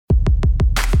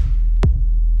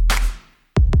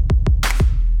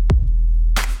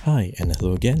Hi and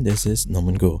hello again, this is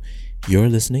Norman Go. You're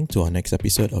listening to our next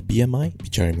episode of BMI,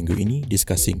 Bicara Minggu Ini,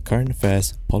 discussing current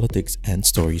affairs, politics and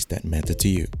stories that matter to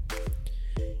you.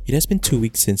 It has been 2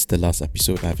 weeks since the last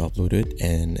episode I've uploaded,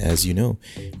 and as you know,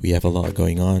 we have a lot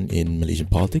going on in Malaysian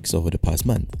politics over the past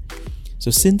month. So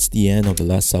since the end of the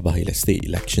last Sabah state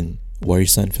election,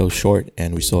 Warisan fell short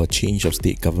and we saw a change of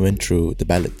state government through the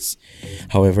ballots.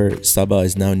 However, Sabah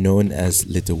is now known as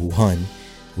Little Wuhan,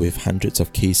 with hundreds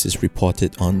of cases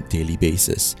reported on a daily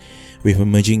basis. With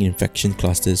emerging infection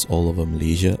clusters all over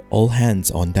Malaysia, all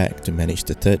hands on deck to manage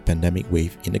the third pandemic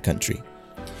wave in the country.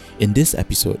 In this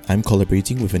episode, I'm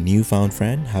collaborating with a newfound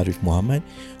friend, Harith Muhammad,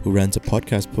 who runs a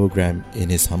podcast program in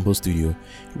his humble studio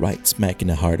right smack in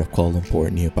the heart of Kuala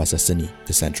Lumpur near Pasar Seni,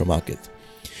 the central market.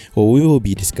 Where we will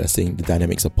be discussing the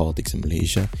dynamics of politics in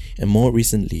Malaysia and more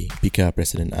recently, PKR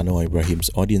President Anwar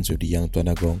Ibrahim's audience with the Young Tuan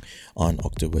Agong on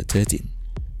October 13.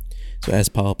 So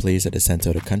as power plays at the centre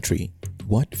of the country,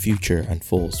 what future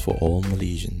unfolds for all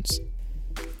Malaysians?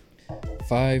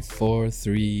 5, 4,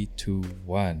 3, 2,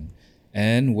 1.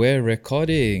 And we're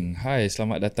recording. Hai,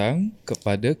 selamat datang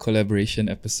kepada collaboration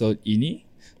episode ini.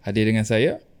 Hadir dengan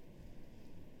saya.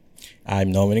 I'm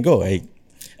Norman Go.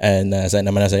 And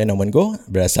nama saya Norman Go,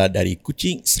 berasal dari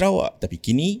Kuching, Sarawak, tapi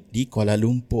kini di Kuala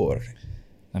Lumpur.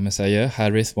 Nama saya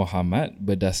Harith Muhammad,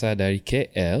 berdasar dari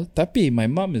KL, tapi my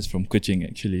mom is from Kuching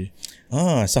actually.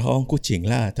 Sah orang Kuching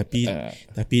lah, tapi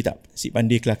tak si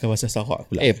pandai kelakar bahasa Sarawak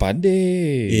pula.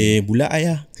 Pandai. Bulat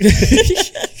ayah.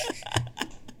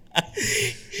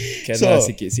 Kena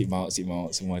sikit si maut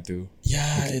semua tu. Yeah,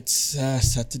 okay. It's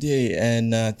Saturday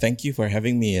and thank you for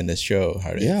having me in the show,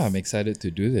 Harith. Yeah, I'm excited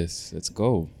to do this. Let's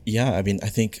go. Yeah, I mean,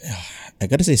 I think I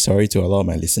gotta say sorry to a lot of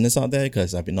my listeners out there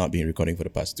because I've not been recording for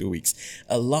the past 2 weeks.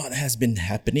 A lot has been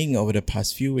happening over the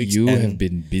past few weeks. You have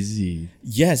been busy.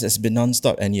 Yes, it's been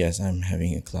non-stop. And yes, I'm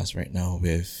having a class right now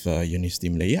with University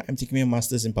Malaya. I'm taking my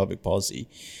master's in public policy.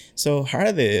 So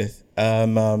Harith,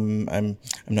 I'm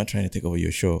not trying to take over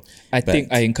your show. I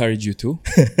think I encourage you to.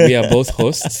 We are both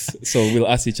hosts, so we'll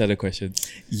ask each other questions.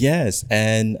 Yes,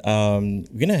 and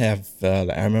we're gonna have.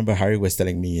 I remember Harry was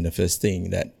telling me in the first thing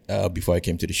that before I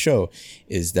came to the show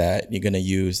is that you're gonna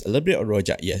use a little bit of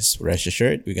rojak. Yes, rest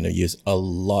assured, we're gonna use a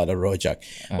lot of rojak.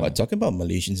 But talking about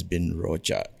Malaysians being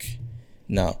rojak.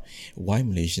 Now, why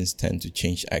Malaysians tend to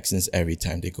change accents every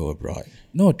time they go abroad?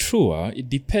 No, true. It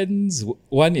depends.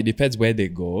 One, it depends where they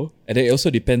go, and then it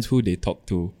also depends who they talk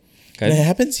to. And it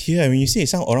happens here. I mean, you see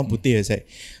some orang putih is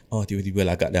like, tiba-tiba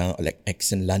lagak down like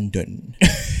accent London.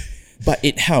 But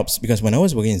it helps because when I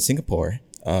was working in Singapore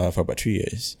for about 3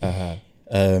 years,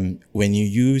 when you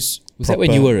use was that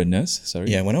when you were a nurse? Sorry.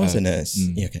 Yeah, when I was a nurse.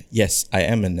 Yeah, okay. Yes, I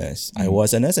am a nurse. I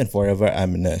was a nurse and forever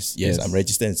I'm a nurse. Yes, I'm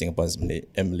registered in Singapore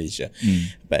and Malaysia.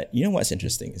 But you know what's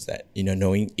interesting is that,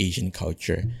 knowing Asian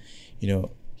culture,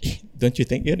 don't you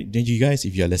you guys,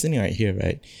 if you're listening right here,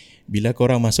 right? Bila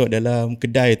korang masuk dalam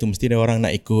kedai tu, mesti ada orang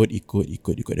nak ikut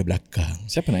dari belakang.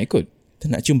 Siapa nak ikut? Tak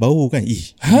nak cium bau kan?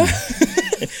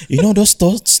 You know those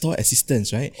store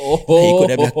assistants, right? Nak ikut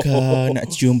dari belakang, nak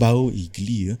cium bau,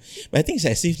 geli. But I think it's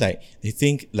as if like they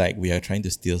think like we are trying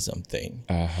to steal something.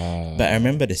 But I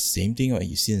remember the same thing what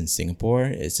you see in Singapore,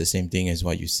 it's the same thing as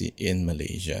what you see in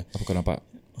Malaysia. Apa kau nampak?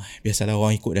 Biasalah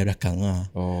orang ikut dari belakang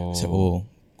lah. So,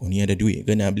 kau ni ada duit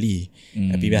ke nak beli?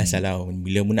 Tapi biasalah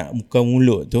bila nak muka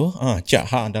mulut tu, cak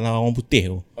dalam orang putih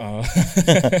tu.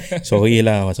 Sorry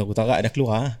lah, pasal aku tarak dah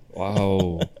keluar.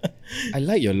 Wow. I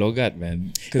like your logat,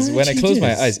 man. Because when I close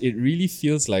my eyes, it really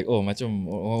feels like macam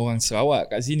orang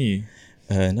Sarawak kat sini.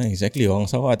 No, exactly. Orang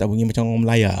Sarawak tak bunyi macam orang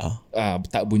Melaya.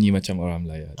 Tak bunyi macam orang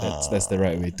Melaya. That's the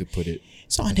right way to put it.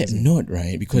 So on that note,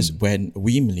 right, because when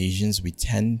we Malaysians,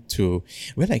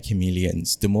 we're like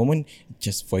chameleons. The moment,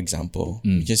 just for example,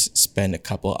 we just spend a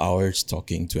couple hours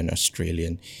talking to an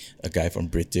Australian, a guy from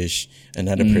British,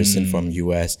 another person from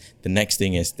US. The next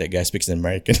thing is that guy speaks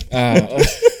American.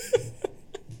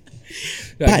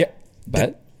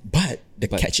 But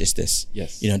the catch is this.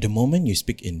 Yes. The moment you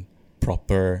speak in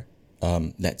proper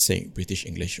let's say British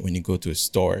English, when you go to a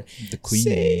store, the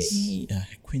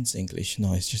Queen's English,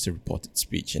 no, it's just a reported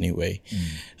speech anyway.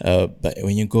 But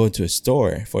when you go to a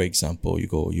store, for example,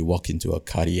 you walk into a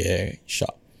Cartier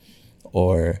shop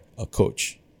or a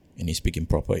Coach and you speak in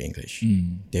proper English,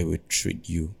 they would treat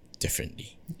you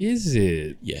differently. Is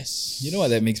it? Yes. You know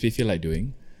what that makes me feel like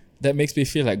doing? That makes me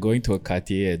feel like going to a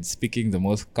Cartier and speaking the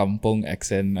most kampong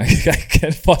accent I can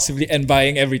possibly, and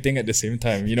buying everything at the same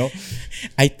time,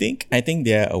 I think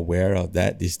they're aware of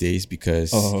that these days because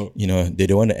they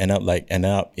don't want to end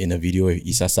up in a video with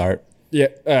Isa Sarp. Yeah.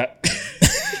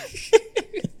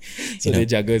 So they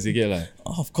jaga sikit lah.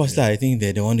 Of course lah. I think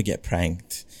they don't want to get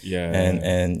pranked. Yeah.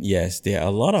 And yes, there are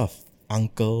a lot of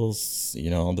uncles,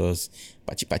 those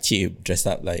pakcik dressed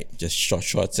up like just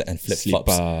shorts and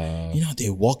flip-flops. Slipper. They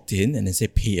walked in and then say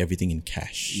pay everything in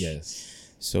cash. Yes.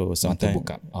 So Mata sometimes,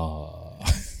 buka.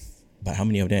 but how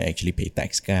many of them actually pay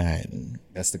tax kan?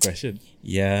 That's the question.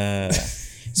 Yeah.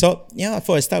 So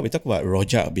for a start, we talk about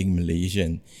Rojak being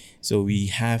Malaysian. So we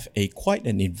have quite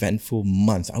an eventful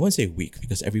month. I won't say week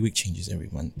because every week changes every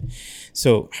month.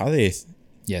 So Harith,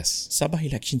 Yes. Sabah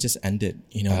election just ended.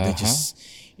 They just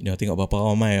tengok berapa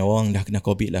ramai orang dah kena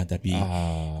COVID lah, tapi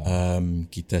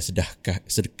kita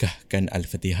sedekahkan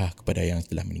Al-Fatihah kepada yang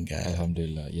telah meninggal.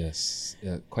 Alhamdulillah. Yes.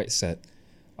 Yeah, quite sad.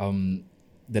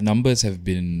 The numbers have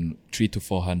been 300 to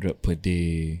 400 per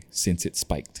day since it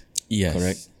spiked. Yes.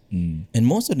 Correct? And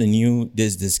most of the new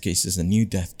these cases, the new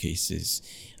death cases,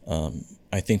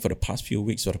 I think for the past few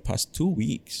weeks or the past 2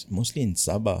 weeks, mostly in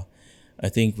Sabah, I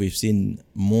think we've seen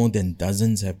more than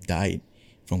dozens have died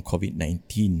from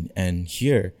COVID-19. And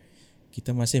here,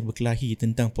 kita masih berkelahi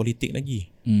tentang politik lagi.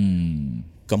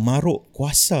 Kemaruk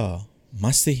kuasa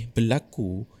masih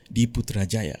berlaku di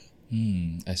Putrajaya.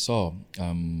 I saw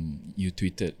you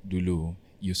tweeted dulu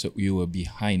you were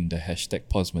behind the hashtag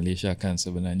Pause Malaysia kan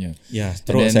sebenarnya. Ya,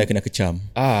 terus saya kena kecam.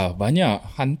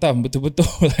 Banyak hantam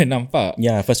betul-betul I nampak.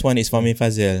 Yeah, first one is Fahmi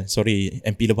Fazil. Sorry,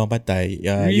 MP Lubang Patai.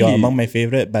 Really? You're among my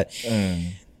favourite, but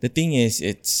the thing is,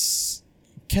 it's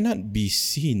cannot be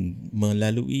seen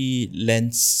melalui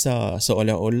lensa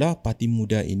seolah-olah Parti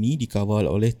Muda ini dikawal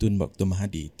oleh Tun Dr.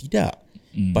 Mahathir. Tidak.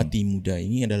 Parti Muda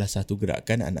ini adalah satu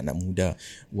gerakan anak-anak muda.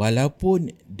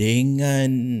 Walaupun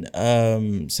dengan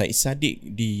Syed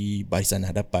Saddiq di Barisan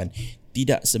Hadapan,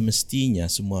 tidak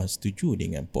semestinya semua setuju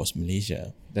dengan POS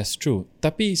Malaysia. That's true.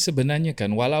 Tapi sebenarnya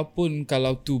kan, walaupun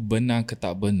kalau tu benar ke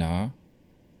tak benar,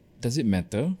 does it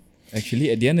matter?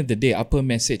 Actually, at the end of the day, apa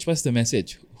message? What's the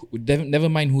message?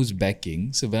 Never mind who's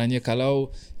backing. Sebenarnya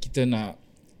kalau kita nak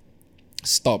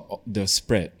stop the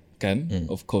spread kan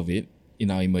of COVID in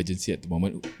our emergency at the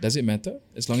moment, does it matter?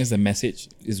 As long as the message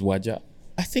is wajar.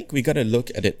 I think we got to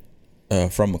look at it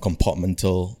from a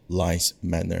compartmentalized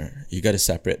manner. You got to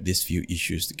separate these few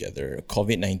issues together.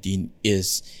 COVID-19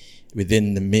 is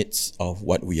within the midst of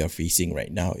what we are facing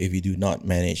right now. If we do not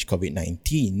manage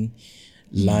COVID-19,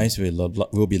 lives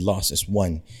will be lost as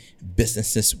one.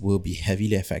 Businesses will be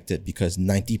heavily affected because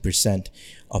 90%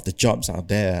 of the jobs out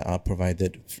there are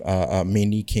provided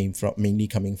mainly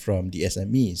coming from the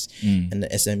SMEs, and the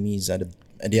SMEs are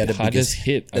the hardest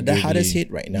hit. The hardest hit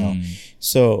right now.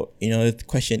 So the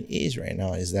question is right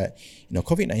now is that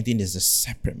COVID-19 is a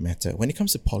separate matter. When it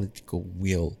comes to political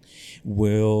will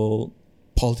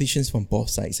politicians from both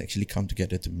sides actually come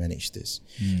together to manage this?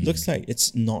 Looks like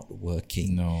it's not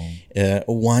working. No.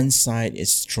 One side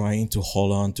is trying to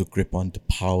hold on to grip on the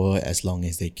power as long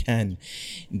as they can.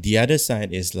 The other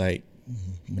side is like,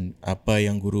 apa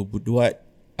yang guru buat,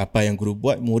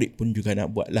 murid pun juga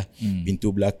nak buat lah.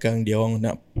 Pintu belakang dia orang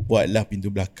nak buat lah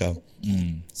pintu belakang.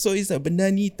 So it's like benda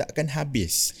ni takkan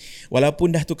habis.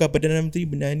 Walaupun dah tukar Perdana Menteri,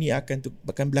 benda ni akan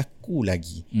berlaku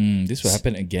lagi. This will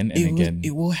happen again and again.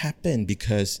 It will happen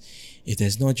because if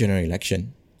there's no general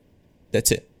election,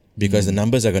 that's it. Because the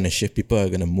numbers are going to shift, people are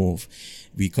going to move.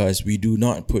 Because we do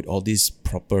not put all these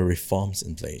proper reforms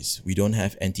in place. We don't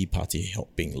have anti-party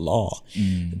helping law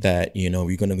that,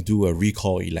 we're going to do a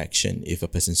recall election if a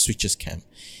person switches camp.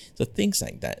 So things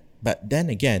like that. But then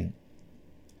again,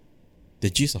 the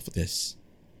gist of this,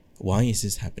 why is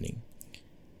this happening?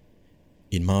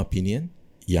 In my opinion,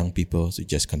 young people should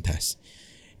just contest.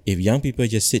 If young people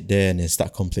just sit there and then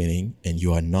start complaining and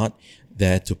you are not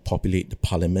there to populate the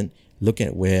parliament, look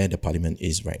at where the parliament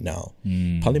is right now.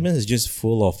 Parliament is just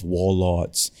full of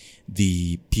warlords,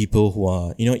 the people who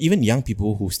are, even young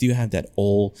people who still have that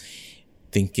old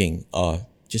thinking of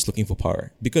just looking for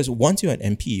power. Because once you're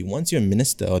an MP, once you're a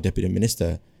minister or deputy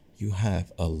minister, you have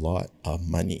a lot of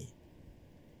money.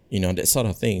 That sort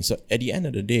of thing. So at the end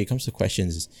of the day, it comes to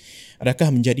questions.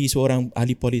 Adakah menjadi seorang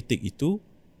ahli politik itu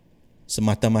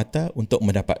semata-mata untuk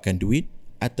mendapatkan duit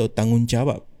atau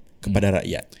tanggungjawab kepada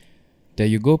rakyat? There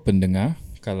you go pendengar.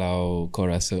 Kalau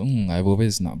kau rasa I've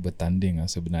always nak bertanding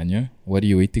sebenarnya, what are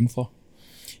you waiting for?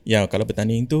 Ya, kalau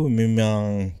bertanding tu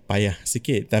memang payah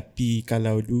sikit. Tapi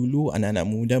kalau dulu anak-anak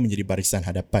muda menjadi barisan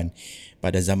hadapan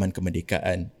pada zaman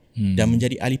kemerdekaan dan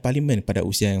menjadi ahli parlimen pada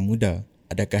usia yang muda,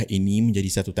 adakah ini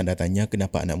menjadi satu tanda tanya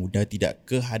kenapa anak muda tidak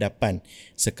ke hadapan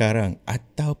sekarang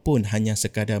ataupun hanya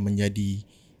sekadar menjadi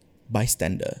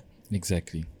bystander?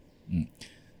 Exactly.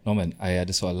 Norman, I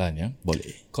ada soalan ya.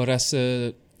 Boleh. Kau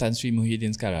rasa Tan Sri Muhyiddin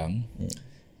sekarang,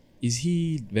 is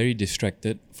he very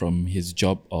distracted from his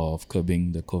job of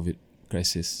curbing the COVID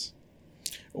crisis?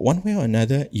 One way or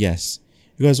another, yes.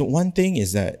 Because one thing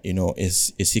is that,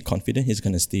 is he confident he's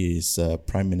going to stay as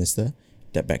prime minister?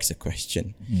 That begs the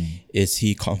question. Is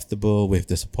he comfortable with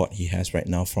the support he has right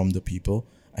now from the people?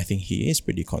 I think he is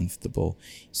pretty comfortable,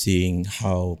 seeing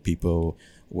how people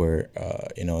were,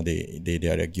 they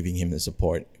are giving him the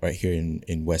support right here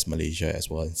in West Malaysia as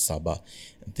well as Sabah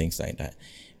and things like that.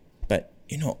 But,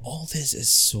 all this is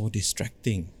so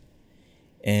distracting.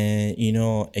 And,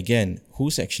 again,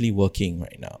 who's actually working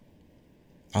right now?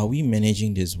 Are we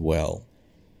managing this well?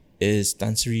 Is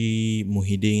Tan Sri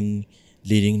Muhyiddin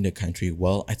leading the country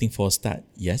well? I think for a start,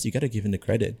 yes, you got to give him the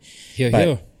credit. Here.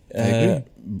 I agree.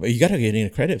 But you got to give him the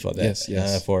credit for that.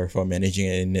 Yes. For managing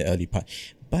it in the early part.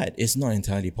 But it's not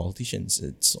entirely politicians.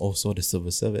 It's also the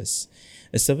civil service.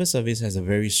 The civil service has a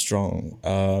very strong,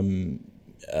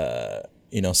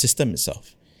 system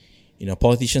itself.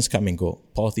 Politicians come and go.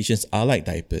 Politicians are like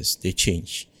diapers. They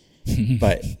change.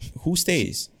 But who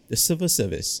stays? The civil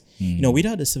service.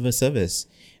 Without the civil service,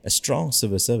 a strong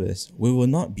civil service, we will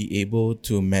not be able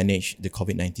to manage the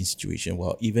COVID-19 situation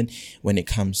well, even when it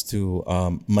comes to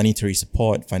monetary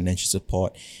support, financial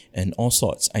support, and all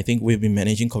sorts. I think we've been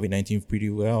managing COVID-19 pretty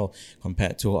well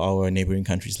compared to our neighboring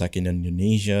countries like in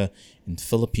Indonesia and the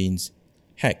Philippines.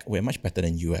 Heck, we're much better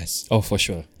than US. Oh, for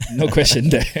sure. No question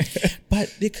there.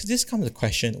 But this comes a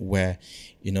question where,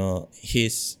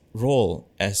 his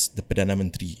role as the Perdana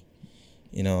Menteri,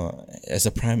 as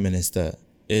a prime minister,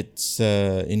 it's,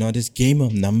 this game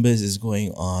of numbers is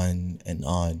going on and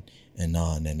on and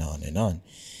on and on and on.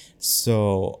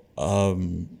 So,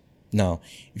 now,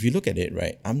 if you look at it,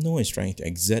 right, UMNO is trying to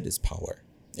exert its power,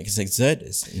 exert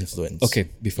its influence. Okay,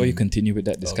 before you continue with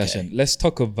that discussion, let's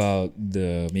talk about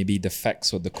maybe the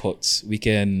facts or the quotes. We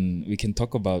can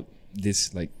talk about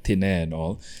this like thin air and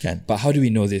all. Can. But how do we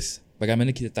know this?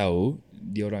 Bagaimana kita tahu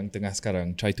diorang tengah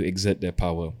sekarang try to exert their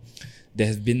power? There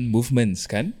have been movements,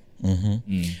 kan?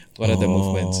 What are the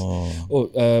movements?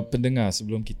 Pendengar,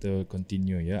 sebelum kita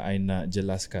continue ya, I nak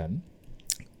jelaskan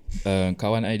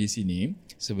kawan I di sini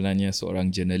sebenarnya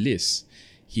seorang journalist.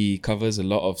 He covers a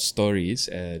lot of stories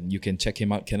and you can check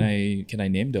him out. Can I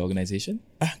name the organisation?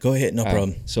 Go ahead, no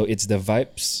problem. So it's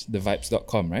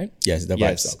thevibes.com, right? Yes,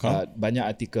 thevibes.com. Banyak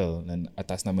artikel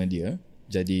atas nama dia.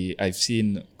 Jadi I've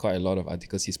seen quite a lot of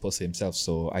articles he's posted himself,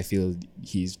 so I feel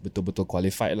he's betul-betul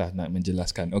qualified lah nak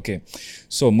menjelaskan. Okay,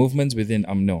 so movements within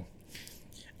UMNO.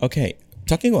 Okay,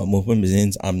 talking about movement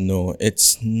within UMNO,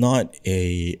 it's not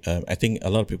I think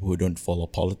a lot of people who don't follow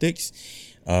politics,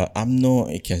 UMNO,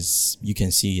 you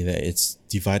can see that it's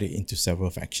divided into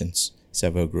several factions,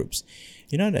 several groups.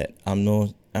 You know that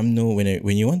UMNO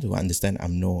when you want to understand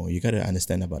UMNO, you got to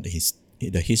understand about the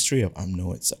history of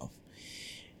UMNO itself.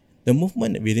 The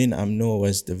movement within UMNO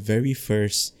was the very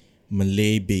first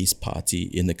Malay-based party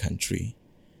in the country.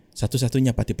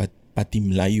 Satu-satunya parti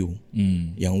Melayu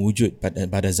yang wujud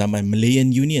pada zaman Malayan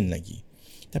Union lagi.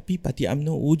 Tapi parti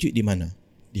UMNO wujud di mana?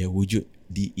 Dia wujud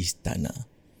di istana.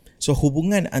 So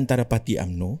hubungan antara parti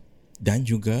UMNO dan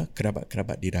juga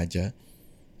kerabat-kerabat diraja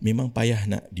memang payah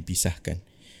nak dipisahkan.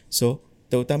 So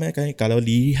terutama kalau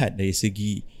dilihat dari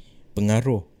segi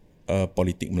pengaruh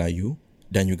politik Melayu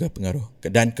dan juga pengaruh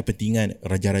dan kepentingan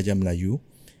raja-raja Melayu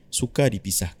suka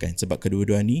dipisahkan sebab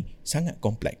kedua-dua ni sangat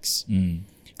kompleks.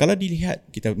 Kalau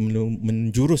dilihat, kita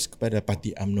menjurus kepada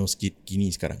parti UMNO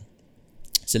kini sekarang.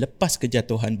 Selepas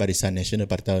kejatuhan Barisan Nasional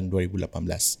pada tahun 2018,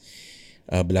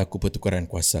 berlaku pertukaran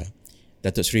kuasa.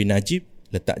 Datuk Seri Najib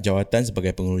letak jawatan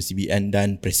sebagai pengurus CBN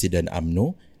dan Presiden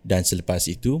UMNO, dan selepas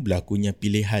itu berlakunya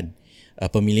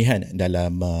pemilihan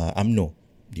dalam UMNO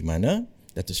di mana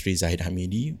Datuk Seri Zahid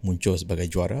Hamidi muncul sebagai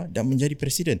juara dan menjadi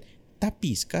presiden.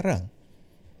 Tapi sekarang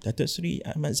Datuk Seri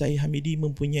Ahmad Zahid Hamidi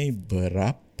mempunyai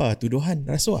berapa tuduhan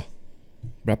rasuah?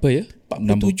 Berapa ya?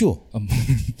 47.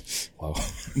 Wow.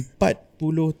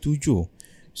 47.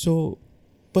 So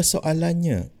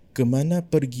persoalannya, ke mana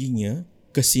perginya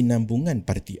kesinambungan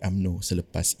parti UMNO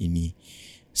selepas ini?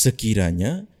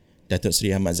 Sekiranya Datuk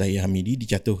Seri Ahmad Zahid Hamidi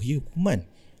dijatuhi hukuman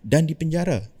dan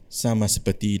dipenjara sama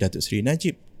seperti Datuk Seri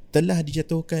Najib telah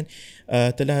dijatuhkan,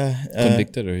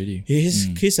 convicted already.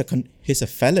 He's a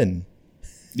felon.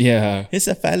 Yeah. He's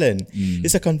a felon.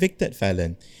 He's a convicted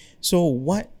felon. So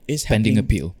what is pending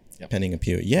happening? appeal. Pending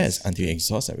appeal, yes, until he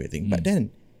exhausts everything. But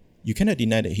then you cannot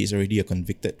deny that he's already a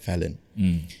convicted felon.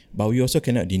 But we also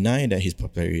cannot deny that his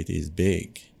popularity is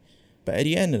big. But at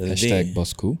the end of the day,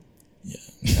 #bosku.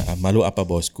 Yeah, malu apa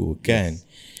bosku, kan?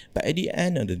 But at the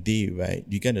end of the day, right,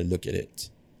 you gotta look at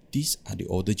it. These are the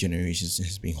older generations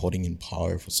that has been holding in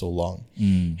power for so long.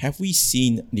 Have we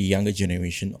seen the younger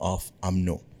generation of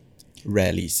UMNO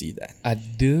Rarely see that.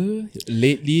 Ada.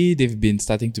 Lately, they've been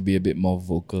starting to be a bit more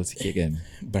vocal sikit kan.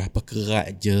 Berapa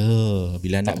kerat je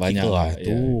bila Tak nak banyak kira lah,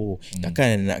 tu.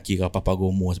 Takkan nak kira Papa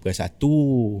Gomo sebagai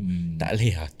satu. Tak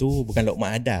boleh lah tu. Bukan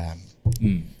Lokman Adam.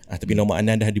 Tapi Lokman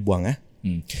Adam dah dibuang .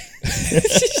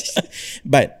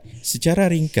 But secara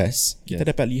ringkas, kita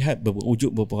dapat lihat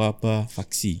wujud beberapa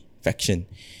faction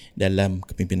dalam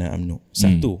kepimpinan UMNO.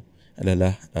 Satu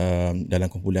adalah dalam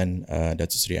kumpulan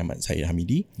Datuk Seri Ahmad Zahid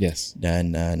Hamidi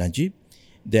dan Najib.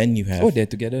 Then you have they're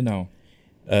together now.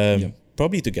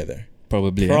 Probably together.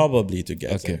 Probably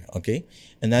together. Okay.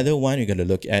 Another one you got to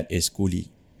look at is Kuli.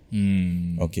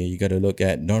 Okay, you got to look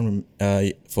at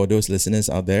for those listeners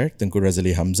out there, Tengku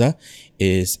Razali Hamzah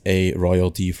is a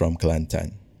royalty from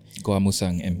Kelantan. Goa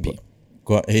Musang MP.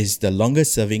 He's the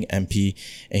longest serving MP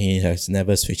and he has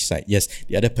never switched side. Yes,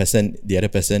 the other person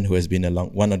who has been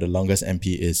one of the longest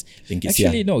MP is Tingkit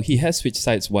Siang. Actually, no, he has switched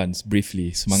sides once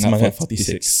briefly. Semangat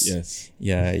 46. Yes.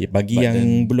 Ya, bagi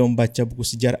yang belum baca buku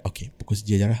sejarah,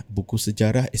 buku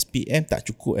sejarah SPM tak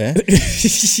cukup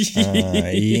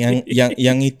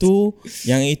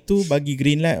yang itu bagi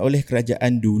green light oleh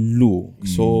kerajaan dulu.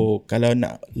 So kalau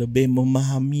nak lebih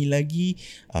memahami lagi,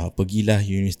 pergilah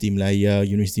Universiti Melaya,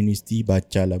 Universiti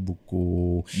bacalah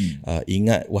buku.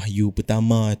 Ingat wahyu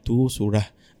pertama tu surah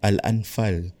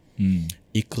Al-Anfal.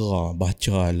 Iqra,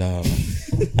 bacalah.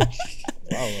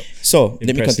 Wow. So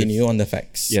let me continue on the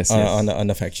facts. Yes. On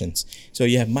the factions. So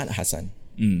you have Mat Hassan.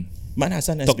 Mat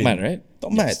Hassan has Tok been Mat, right?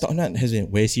 Tok Mat has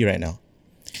been. Where is he right now?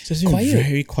 So it's been Quiet.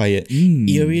 very quiet,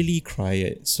 eerily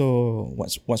quiet. So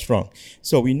what's wrong?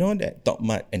 So we know that Tok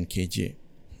Mat and KJ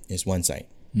is one side.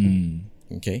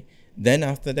 Okay. Then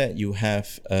after that, you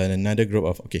have another group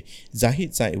of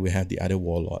Zahid side. We have the other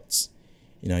warlords.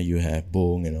 You have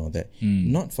Bong and all that.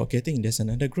 Not forgetting, there's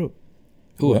another group.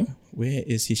 Who? Where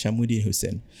is Hishamuddin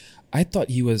Hussein? I thought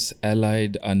he was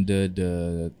allied under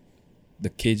the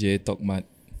KJ Tok Mat.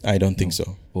 I don't think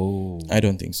so. Oh, I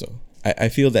don't think so. I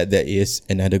feel that there is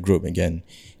another group again.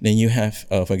 Then you have,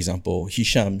 for example,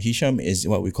 Hisham. Hisham is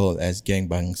what we call as Gang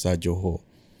Bangsa Johor.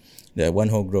 The one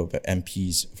whole group of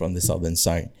MPs from the southern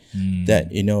side. That,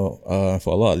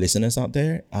 for a lot of listeners out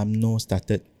there, UMNO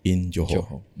started in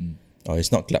Johor.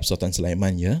 It's not Club Sultan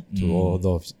Sulaiman, to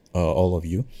all of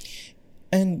you.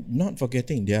 And not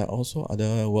forgetting, there are also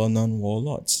other well-known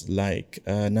warlords like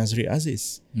Nazri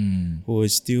Aziz, who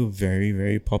is still very,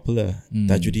 very popular.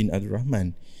 Tajuddin Abdul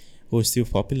Rahman, who is still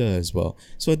popular as well.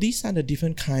 So these are the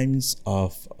different kinds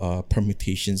of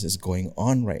permutations that's going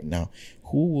on right now.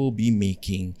 Who will be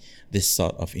making this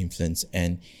sort of influence?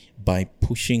 And by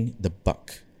pushing the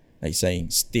buck, like saying,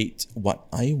 state what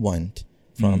I want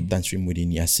from Tan Sri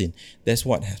Muhyiddin Yassin. That's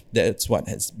what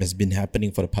has been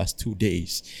happening for the past 2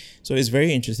 days. So it's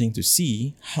very interesting to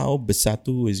see how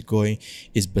Bersatu is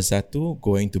Bersatu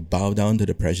going to bow down to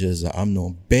the pressures of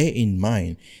UMNO. Bear in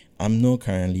mind, UMNO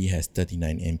currently has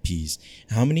 39 MPs.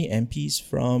 How many MPs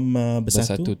from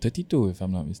Bersatu? 32 if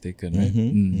I'm not mistaken, right?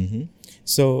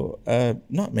 So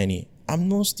not many.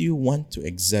 UMNO still want to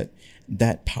exert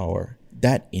that power,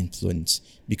 that influence,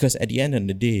 because at the end of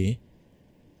the day,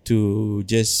 to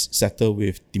just settle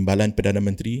with Timbalan Perdana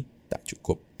Menteri tak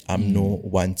cukup. UMNO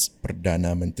wants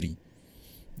Perdana Menteri.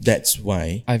 That's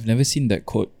why I've never seen that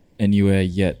quote anywhere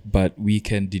yet, but we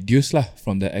can deduce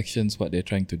from their actions what they're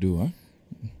trying to do.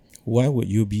 Why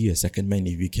would you be a second man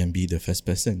if you can be the first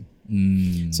person?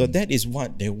 So that is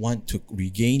what they want, to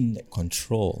regain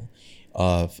control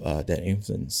of that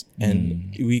influence.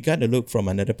 And we got to look from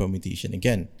another permutation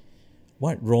again.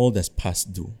 What role does PAS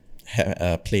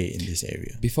play in this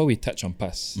area? Before we touch on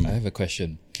PAS, I have a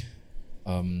question.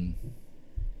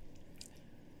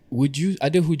 Would you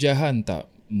ada hujahan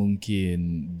tak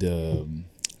mungkin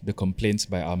the complaints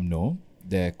by UMNO,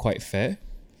 they're quite fair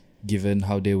given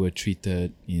how they were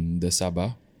treated in the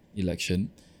Sabah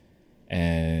election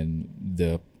and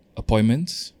the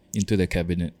appointments into the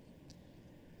cabinet?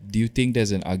 Do you think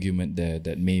there's an argument there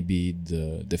that maybe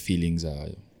the feelings are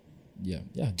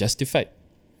justified?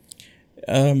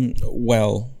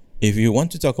 Well, if you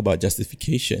want to talk about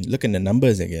justification, look at the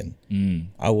numbers again.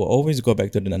 I will always go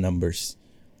back to the numbers.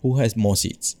 Who has more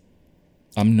seats?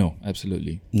 No,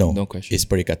 absolutely. No question. It's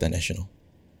Perikatan National.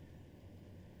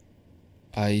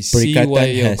 I see where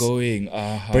you're going.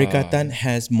 Perikatan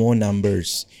has more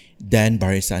numbers than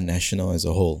Barisan Nasional as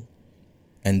a whole,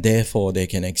 and therefore they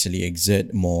can actually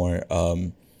exert more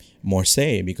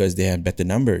say because they have better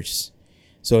numbers.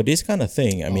 So this kind of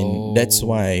thing, I mean, that's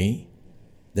why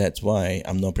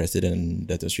UMNO President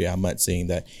Dato' Sri Ahmad saying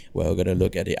that we're going to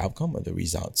look at the outcome of the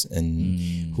results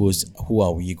and who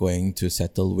are we going to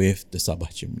settle with the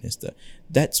Sabah Chief Minister.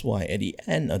 That's why at the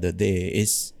end of the day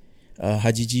is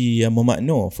Hajiji Muhammad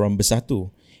Noor from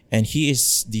Bersatu, and he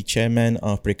is the chairman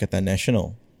of Perikatan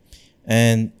Nasional.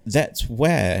 And that's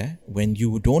where, when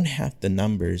you don't have the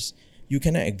numbers, you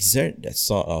cannot exert that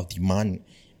sort of demand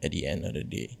at the end of the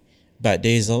day. But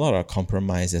there's a lot of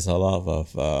compromise. There's a lot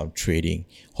of trading,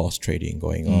 horse trading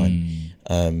going on.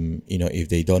 If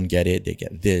they don't get it, they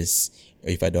get this.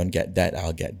 If I don't get that,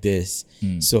 I'll get this.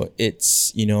 So it's,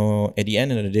 at the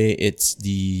end of the day, it's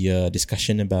the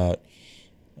discussion about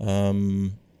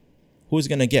who's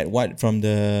going to get what from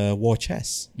the war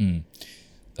chest.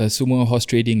 Semua horse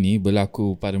trading ni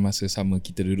berlaku pada masa sama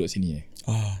kita duduk sini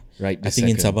right, I think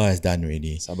in Sabah is done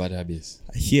already. Sabah dah habis.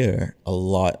 Here, a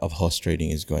lot of horse trading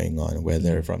is going on,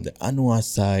 whether from the Anwar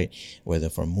side, whether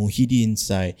from Muhyiddin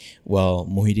side. Well,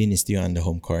 Muhyiddin is still under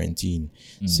home quarantine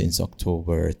since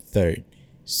October 3rd.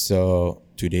 So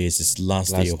today is his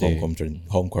last day of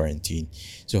home quarantine.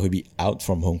 So he'll be out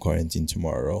from home quarantine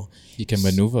tomorrow. He can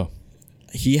maneuver.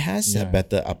 He has a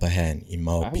better upper hand, in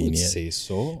my opinion. I would say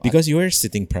so. Because you're a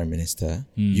sitting prime minister,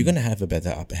 you're going to have a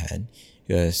better upper hand.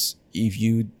 Because if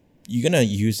you're going to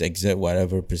exert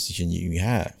whatever position you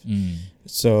have.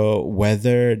 So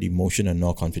whether the motion of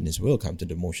no confidence will come to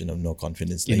the motion of no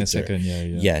confidence later. In a second, yeah.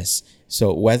 Yes.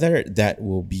 So whether that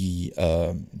will be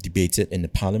debated in the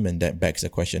parliament, that begs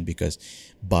the question, because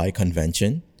by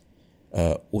convention,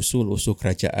 usul-usul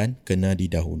kerajaan kena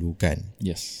didahulukan.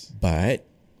 Yes. But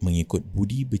mengikut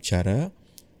budi bicara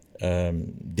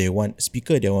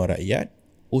Speaker Dewan Rakyat,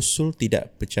 usul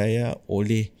tidak percaya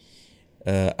oleh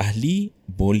ahli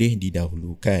boleh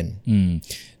didahulukan.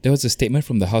 There was a statement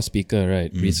from the House Speaker,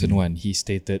 right? Recent one. He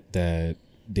stated that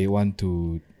they want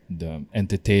to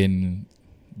entertain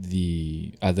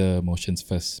the other motions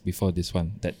first before this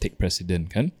one that take precedent,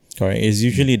 kan? Correct. It's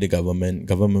usually the government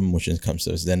motions comes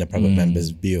first, then the private members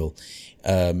bill.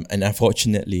 And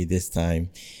unfortunately this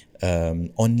time,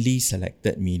 only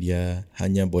selected media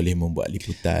hanya boleh membuat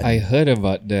liputan. I heard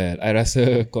about that. I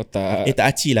rasa kau tak...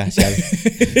 tak aci lah.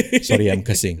 Sorry, I'm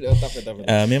cursing.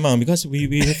 Memang, because we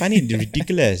find it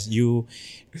ridiculous.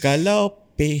 Kalau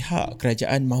pihak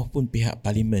kerajaan maupun pihak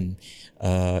parlimen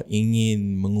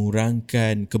ingin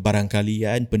mengurangkan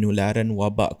kebarangkalian penularan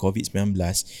wabak COVID-19,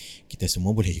 kita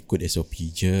semua boleh ikut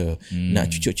SOP je. Nak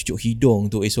cucuk-cucuk hidung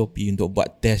tu SOP untuk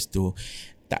buat test tu,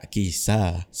 tak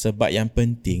kisah. Sebab yang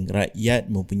penting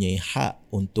rakyat mempunyai hak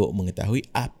untuk mengetahui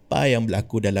apa yang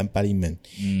berlaku dalam parlimen.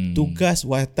 Tugas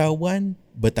wartawan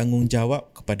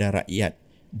bertanggungjawab kepada rakyat,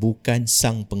 bukan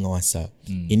sang penguasa.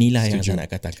 Inilah yang saya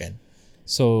nak katakan.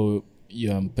 So,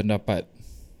 yang pendapat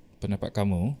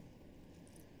kamu,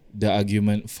 the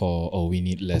argument for we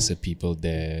need lesser people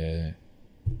there,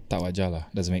 tak wajar lah.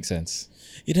 Doesn't make sense.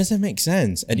 It doesn't make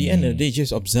sense. At the end of the day,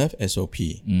 just observe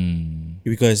SOP.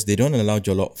 Because they don't allow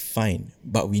Jolok, fine.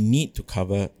 But we need to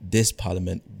cover this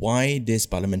parliament. Why this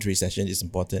parliamentary session is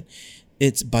important.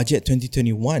 It's budget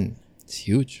 2021. It's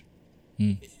huge.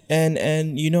 And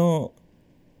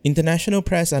international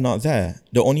press are not there.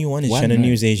 The only one is Channel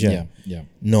News Asia. Yeah.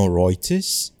 No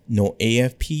Reuters, no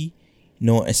AFP,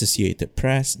 no Associated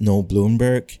Press, no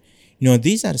Bloomberg.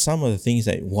 These are some of the things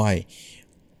that why.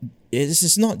 This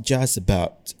is not just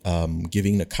about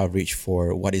giving the coverage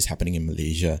for what is happening in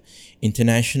Malaysia.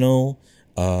 International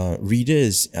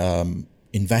readers,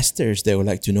 investors, they would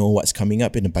like to know what's coming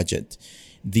up in the budget.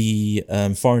 The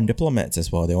foreign diplomats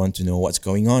as well, they want to know what's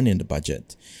going on in the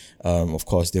budget. Of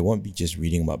course, they won't be just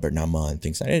reading about Bernama and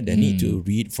things like that. They need to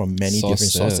read from many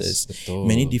different sources,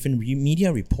 many different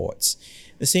media reports.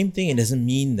 The same thing, it doesn't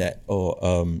mean that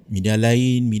media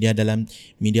lain,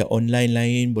 media online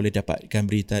lain boleh dapatkan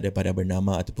berita daripada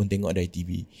Bernama ataupun tengok dari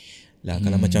TV.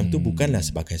 Kalau macam tu, bukanlah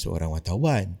sebagai seorang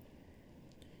wartawan.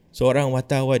 Seorang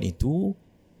wartawan itu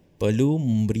perlu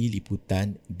memberi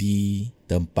liputan di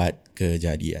tempat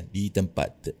kejadian, di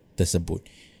tempat tersebut,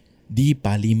 di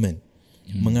parlimen.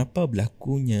 Mengapa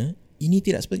berlakunya ini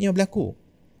tidak sepatutnya berlaku?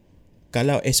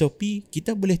 Kalau SOP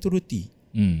kita boleh turuti,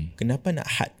 kenapa nak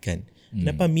hadkan?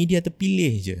 Kenapa media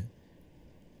terpilih je?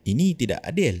 Ini tidak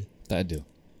adil. Tak adil.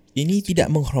 Ini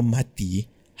tidak menghormati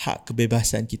hak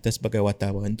kebebasan kita sebagai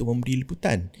wartawan untuk memberi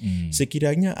liputan.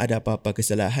 Sekiranya ada apa-apa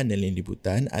kesalahan dalam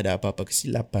liputan, ada apa-apa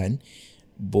kesilapan,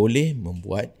 boleh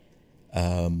membuat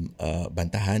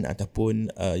bantahan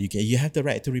ataupun you have the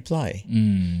right to reply.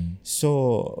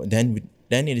 So then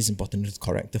it is important to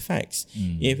correct the facts.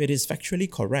 If it is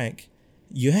factually correct,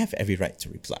 you have every right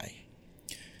to reply.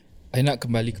 I nak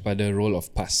kembali kepada role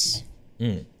of PAS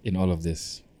in all of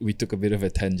this. We took a bit of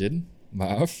a tangent,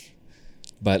 maaf.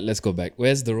 But let's go back.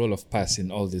 Where's the role of PAS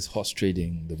in all this horse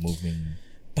trading, the movement?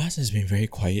 PAS has been very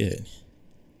quiet.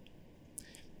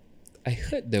 I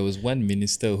heard there was one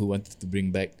minister who wanted to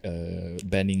bring back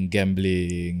banning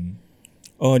gambling.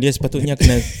 Oh, dia sepatutnya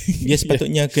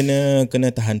kena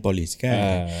tahan polis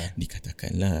kan.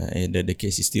 Dikatakanlah the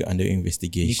case is still under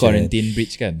investigation. Ni quarantine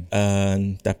breach kan?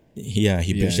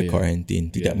 He breached the quarantine.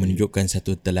 Tidak menunjukkan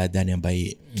satu teladan yang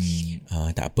baik.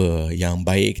 Tak apa, yang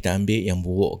baik kita ambil, yang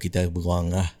buruk kita buang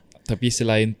lah. Tapi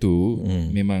selain tu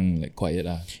memang like quiet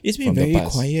lah. It's been very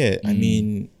quiet. I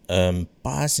mean,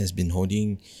 PAS has been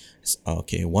holding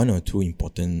one or two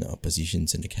important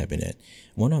positions in the cabinet.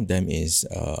 One of them is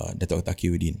Datuk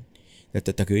Taqiyuddin.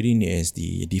 Datuk Taqiyuddin is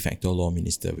the de facto law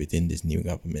minister within this new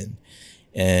government.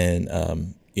 And,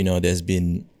 there's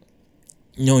been,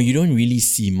 you don't really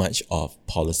see much of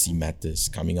policy matters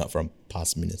coming up from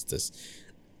past ministers.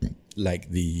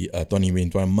 Like the Tony Wayne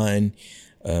Tuan Man,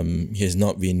 he has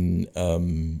not been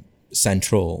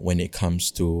central when it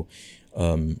comes to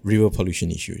river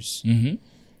pollution issues.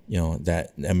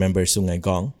 That I remember Sungai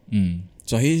Gong.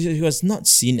 So he was not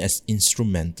seen as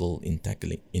instrumental in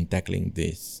tackling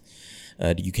this.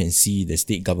 You can see the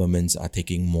state governments are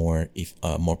taking more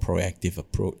proactive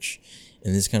approach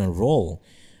in this kind of role.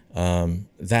 And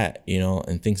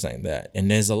things like that.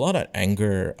 And there's a lot of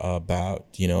anger about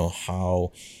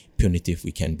how punitive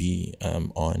we can be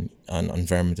on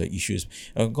environmental issues.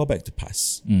 I'll go back to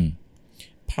PAS.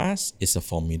 PAS is a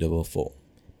formidable foe.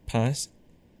 PAS,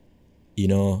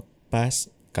 PAS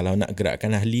kalau nak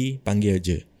gerakkan ahli, panggil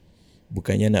je.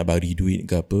 Bukannya nak bagi duit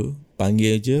ke apa,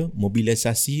 panggil je.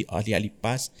 Mobilisasi ahli-ahli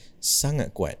PAS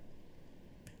sangat kuat.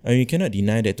 I mean, you cannot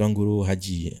deny that Tuan Guru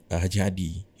Haji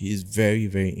Hadi, he is very,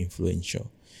 very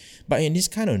influential. But in this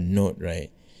kind of note,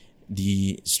 right,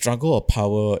 the struggle of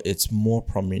power, it's more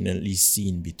prominently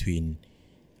seen between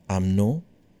UMNO,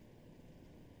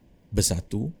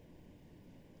 Bersatu,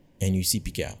 and you see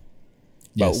PKR.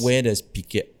 But Yes.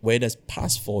 where does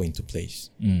PAS fall into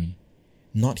place?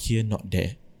 Not here, not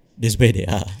there. This is where they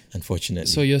are, unfortunately.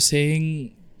 So you're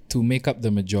saying to make up the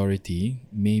majority,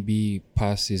 maybe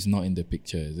PAS is not in the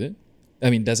picture, is it? I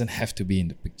mean, doesn't have to be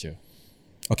in the picture.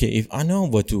 Okay, if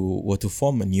UMNO were to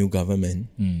form a new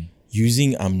government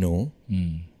using UMNO,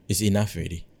 is enough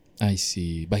already. I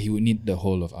see. But he would need the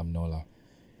whole of UMNO lah.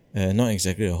 Not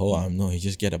exactly the whole UMNO. He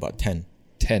just get about 10.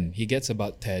 10. He gets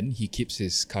about 10. He keeps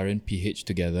his current PH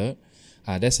together.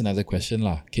 That's another question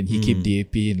lah. Can he keep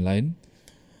DAP in line?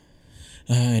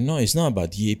 No, it's not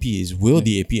about DAP. It's will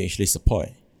DAP actually support?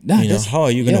 Nah, how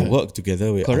are you going to work together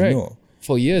with correct. UMNO?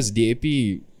 For years, DAP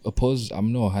opposed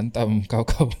UMNO, hantam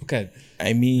kau-kau kan.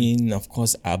 I mean, of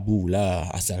course, Abu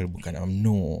lah, asal bukan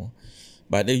UMNO.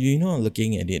 But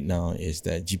looking at it now is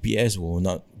that GPS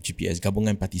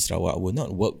Gabungan Parti Sarawak will not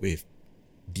work with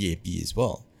DAP as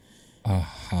well.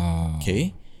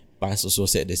 Okay, PAS also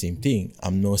said the same thing.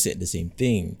 UMNO said the same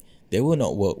thing. They will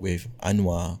not work with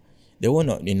Anwar. They will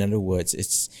not. In other words,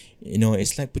 it's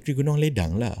like Puteri Gunung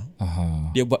Ledang lah.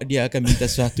 Dia akan minta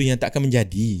sesuatu yang tak akan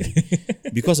menjadi.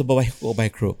 Because of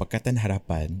Baikro, Pakatan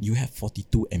Harapan, you have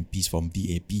 42 MPs from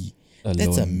DAP.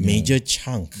 That's a major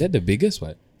chunk. They're the biggest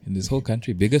one in this whole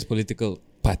country. Biggest political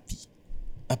party.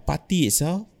 A party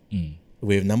itself,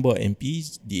 with number of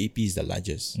MPs, DAP is the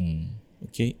largest.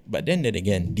 Okay, but then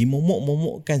again,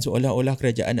 dimomok-momokkan seolah-olah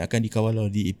kerajaan akan dikawal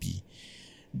oleh DAP.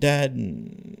 Dan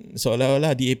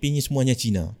seolah-olah DAP ni semuanya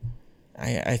Cina.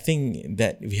 I think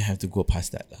that we have to go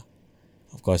past that lah.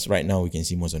 Of course, right now we can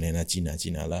see most of them Cina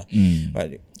lah.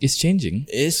 But It's changing.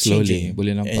 it's slowly. changing.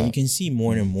 Boleh nampak. And you can see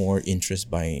more and more interest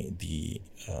by the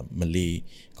Malay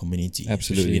community,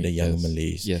 Absolutely. especially the young Yes.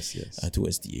 Malays, Yes.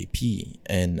 towards DAP.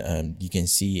 And you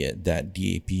can see that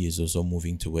DAP is also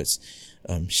moving towards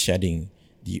shedding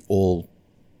the old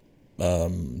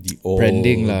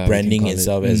Branding lah, we can branding call it.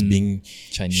 itself as being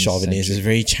Chinese chauvinist. centric. It's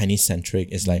very Chinese centric.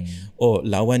 It's like,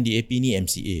 lawan DAP ni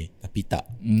MCA, tapi tak.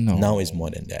 No. Now it's more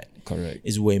than that. Correct.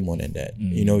 It's way more than that.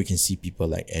 We can see people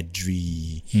like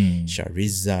Edri,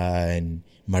 Sharizan,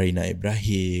 Marina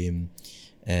Ibrahim,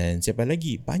 and siapa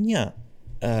lagi? Banyak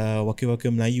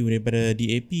wakil-wakil Melayu daripada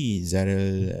DAP,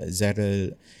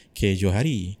 Zarel K.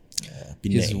 Johari,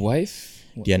 Penang. His wife?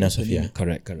 Diana What's her Sofia. name?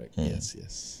 Correct. Yes.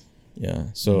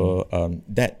 Yeah. So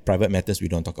that private matters, we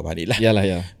don't talk about it lah. Yeah lah,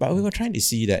 yeah. But we were trying to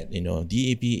see that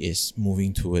DAP is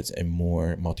moving towards a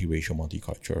more multiracial,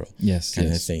 multicultural Yes, kind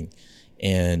of yes. thing,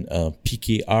 and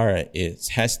PKR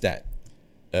has that.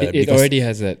 It because already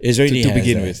has that it already to has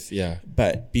begin that. with. Yeah.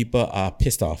 But people are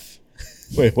pissed off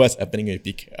with what's happening with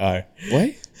PKR.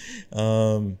 Why?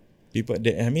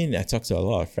 I talked to a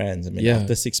lot of friends. Yeah.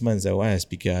 After 6 months, what has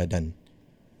PKR done?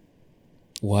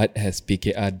 What has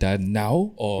PKR done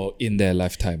now or in their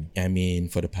lifetime? I mean,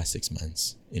 for the past 6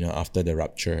 months, after the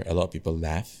rupture, a lot of people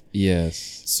left.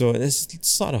 Yes. So this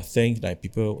sort of thing that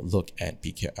people look at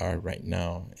PKR right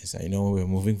now is, we're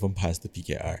moving from past to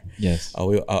PKR. Yes.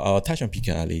 I'll touch on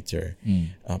PKR later.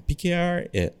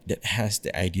 PKR, that has the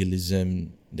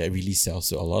idealism that really sells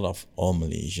to a lot of all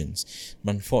Malaysians.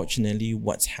 But unfortunately,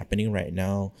 what's happening right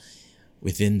now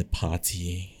within the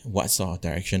party, what sort of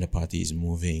direction the party is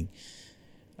moving,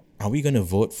 are we going to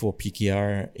vote for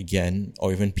PKR again or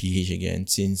even PH again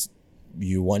since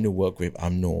you want to work with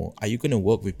UMNO? Are you going to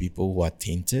work with people who are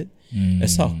tainted?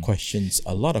 There's a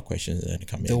lot of questions that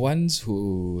come in. The ones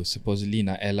who supposedly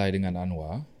nak ally dengan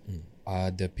Anwar are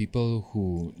the people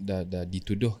who dah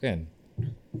dituduh kan?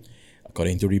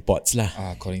 According to reports lah.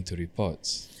 According to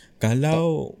reports.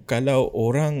 Kalau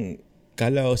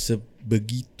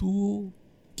sebegitu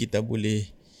kita boleh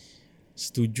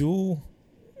setuju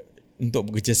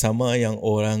untuk bekerjasama yang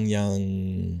orang yang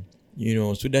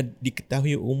sudah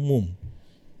diketahui umum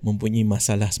mempunyai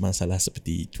masalah-masalah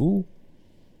seperti itu,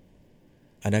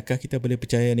 adakah kita boleh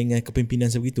percaya dengan kepimpinan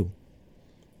sebegitu?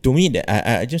 To me, that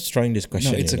I just trying this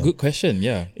question. No, it's a good question.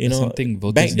 Yeah, it's something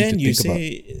voters need to think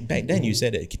about. Back then you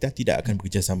said that kita tidak akan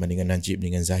bekerjasama dengan Najib,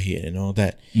 dengan Zahid and all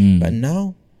that. But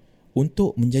now,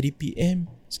 untuk menjadi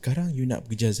PM, sekarang you nak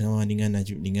bekerjasama dengan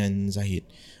Najib, dengan Zahid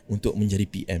untuk menjadi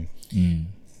PM.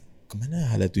 Kemana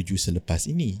hala tuju selepas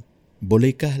ini?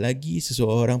 Bolehkah lagi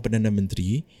seseorang Perdana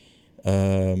Menteri,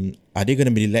 are they going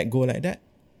to be let go like that?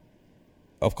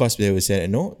 Of course, they will say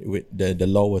no, the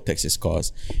law will take its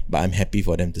course, but I'm happy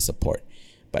for them to support.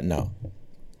 But now,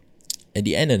 at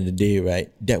the end of the day,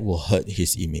 right, that will hurt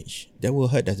his image. That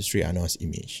will hurt Dato' Sri Anwar's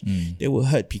image. That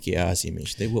will hurt PKR's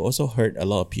image. They will also hurt a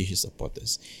lot of PH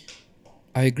supporters.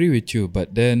 I agree with you,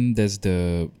 but then there's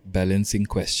the balancing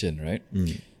question, right?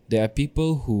 There are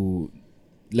people who,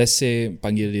 let's say,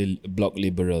 panggil dia bloc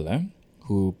liberal,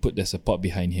 who put their support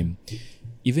behind him.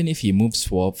 Even if he moves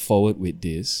forward with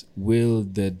this, will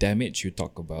the damage you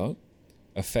talk about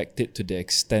affect it to the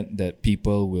extent that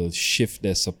people will shift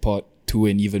their support to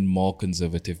an even more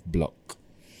conservative bloc?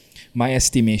 My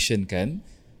estimation kan,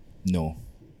 no.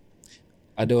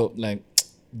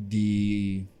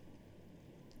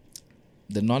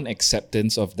 The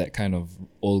non-acceptance of that kind of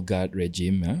old guard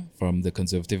regime from the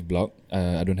conservative bloc,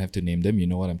 I don't have to name them, you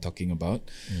know what I'm talking about.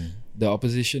 The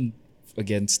opposition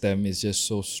against them is just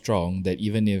so strong that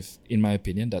even if, in my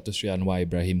opinion, Dato' Sri Anwar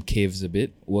Ibrahim caves a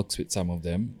bit, works with some of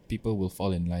them, people will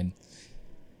fall in line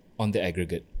on the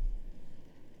aggregate.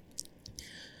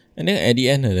 And then at the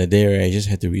end of the day, right, I just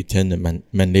had to return the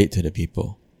mandate to the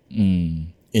people.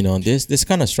 This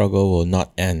kind of struggle will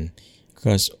not end.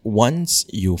 Because once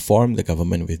you form the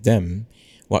government with them,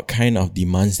 what kind of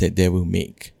demands that they will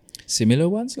make? Similar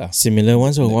ones lah. Similar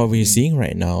ones are what we're seeing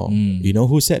right now. You know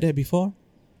who said that before?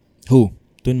 Who?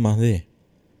 Tun Mahathir.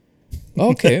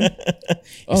 Okay.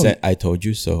 He said, I told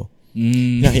you so.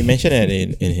 No, he mentioned that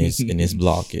in his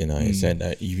blog. He said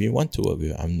that if you want to work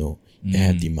with UMNO, they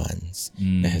have demands.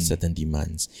 They have certain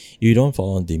demands. If you don't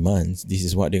follow demands, this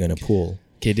is what they're going to pull.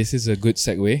 Okay, this is a good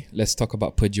segue. Let's talk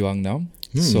about Pejuang now.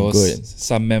 Good.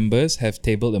 Some members have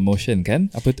tabled a motion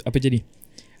kan? Apa jadi?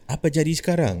 Apa jadi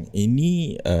sekarang?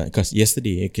 Ini, because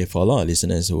yesterday, okay, for a lot of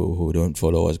listeners who don't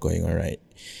follow what's going on, right?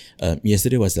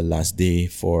 Yesterday was the last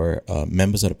day for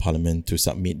members of the parliament to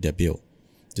submit their bill,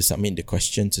 to submit the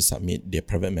question, to submit their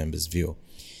private members' view.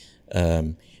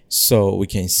 So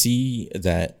we can see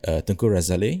that Tengku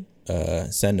Razaleigh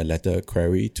sent a letter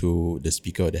query to the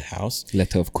Speaker of the House.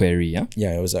 Letter of query, yeah?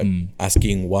 Yeah, it was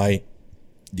asking why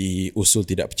the usul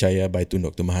tidak percaya by Tun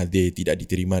Dr. Mahathir tidak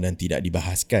diterima dan tidak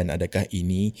dibahaskan. Adakah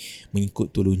ini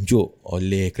mengikut telunjuk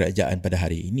oleh kerajaan pada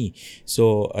hari ini?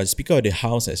 So, Speaker of the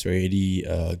House has already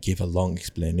gave a long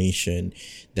explanation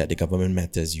that the government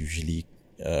matters usually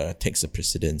takes the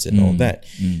precedence and all that.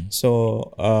 So,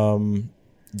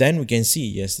 then we can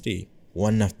see yesterday,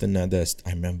 one after another,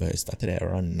 I remember it started at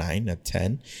around 9 or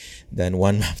 10. Then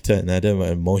one after another,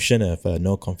 a motion of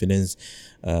no confidence,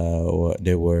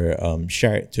 they were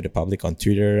shared to the public on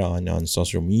Twitter, on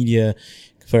social media.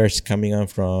 First coming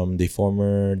out from the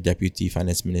former Deputy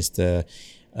Finance Minister,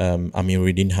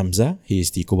 Amiruddin Hamzah. He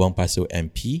is the Kubang Pasu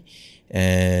MP.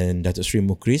 And Datuk Sri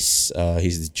Mukris,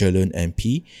 he's the Jelun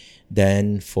MP.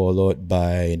 Then followed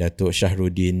by Datuk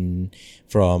Shahruddin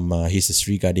from, he's the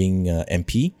Sri Gading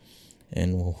MP.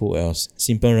 And who else?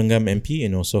 Simpang Renggam MP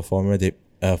and also former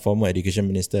Education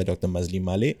Minister Dr. Mazli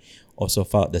Malik also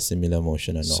filed the similar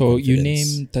motion. On so you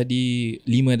name tadi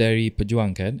 5 dari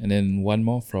Pejuang kan, and then one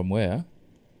more from where?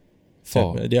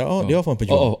 4. They are all from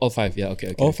Pejuang. All 5. Yeah,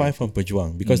 okay. All 5 from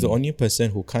Pejuang, because the only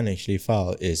person who can't actually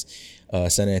file is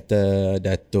Senator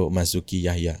Datuk Mazuki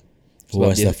Yahya, who Sebab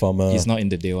was the former. He's not in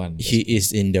the Dewan. He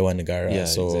is in Dewan Negara, Yeah,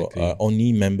 so exactly.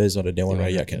 only members of the Dewan Dewan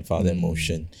Rakyat Rakyat. can file that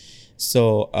motion.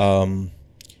 So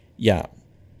yeah,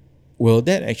 will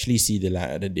that actually see the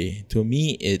light of the day? To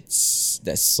me, it's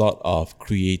that sort of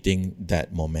creating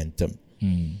that momentum.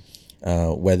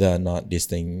 Whether or not this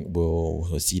thing will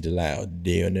see the light of the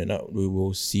day or not, we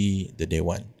will see the day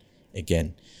one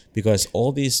again. Because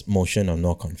all this motion of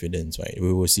no confidence, right,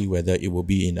 we will see whether it will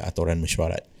be in the Aturan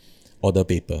Mesyuarat or the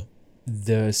paper.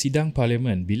 The sidang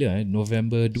parlimen bila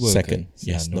November 2 2nd. ke?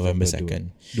 Yes, November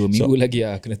 2nd. 2 minggu lagi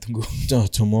kena tunggu.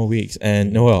 2 more weeks.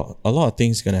 And well, a lot of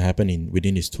things going to happen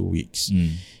within these 2 weeks.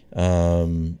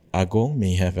 Agong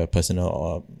may have a personal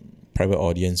or private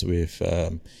audience with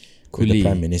the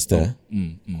Prime Minister.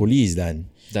 Kuli is done.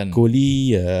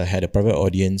 Kuli had a private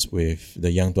audience with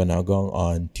the Yang Tuan Agong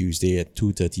on Tuesday at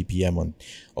 2:30 p.m. on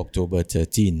October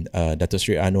 13. Dato'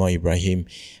 Sri Anwar Ibrahim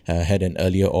had an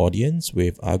earlier audience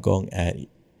with Agong at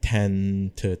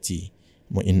 10:30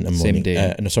 in the morning. Same day.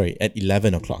 At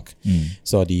 11 o'clock.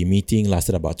 So the meeting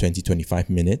lasted about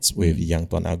 20-25 minutes with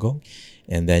Yang Tuan Agong.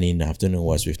 And then in the afternoon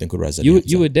was with Tengku Razali.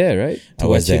 You were there, right? To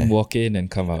I was watch him there. walk in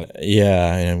and come out.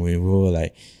 Yeah, and we were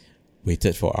like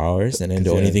waited for hours, and then the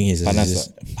only thing is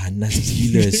panas panas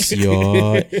gila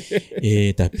siot.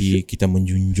 Tapi kita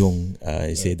menjunjung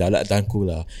say Dalat Tanku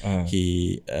lah.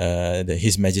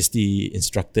 His Majesty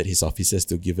instructed his officers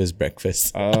to give us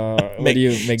breakfast. What do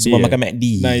you make? Semua makan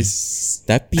McD. Nice.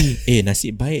 Tapi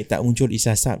nasib baik tak muncul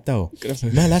Isasap tau.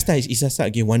 Nah, last time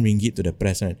Isasap gave RM1 to the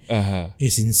press, right?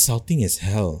 It's insulting as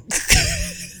hell.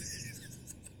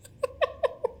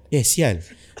 Sial.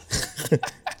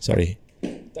 Sorry.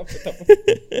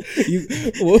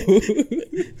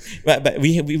 But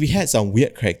we had some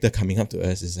weird character coming up to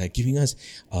us. It's like giving us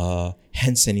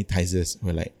hand sanitizers.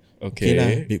 We're like, okay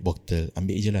lah, big bottle,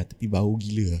 ambil je lah, tapi bau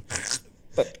gila.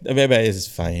 But it's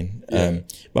fine.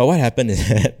 But what happened is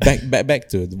back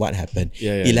to what happened.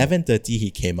 11:30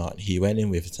 he came out. He went in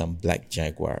with some black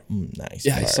Jaguar. Nice.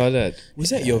 Yeah, car. I saw that.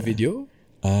 Was that your video?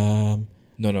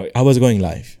 No. I was going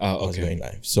live. Okay. I was going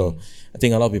live. So I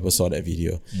think a lot of people saw that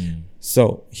video.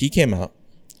 So he came out.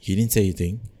 He didn't say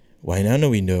anything. Went down the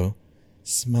window,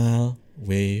 smile,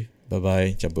 wave,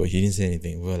 bye-bye, cabut. He didn't say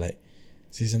anything. We were like,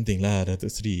 say something lah, Datuk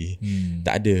Sri.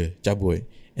 Tak ada, cabut.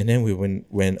 And then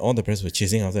when all the press were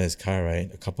chasing after his car, right,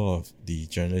 a couple of the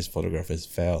journalist photographers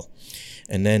fell.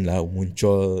 And then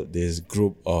muncul this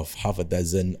group of half a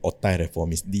dozen otai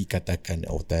reformists, dikatakan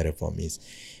otai reformists,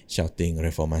 shouting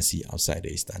reformasi outside the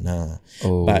istana.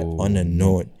 But on a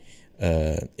note,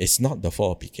 it's not the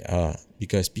fault of PKR,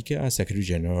 because PKR Secretary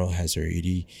General has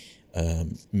already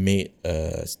made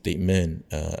a statement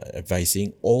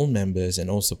advising all members and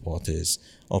all supporters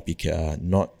of PKR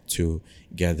not to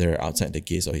gather outside the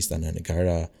gates of Istana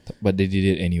Negara. But they did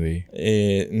it anyway.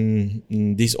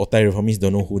 These otai reformists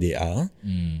don't know who they are.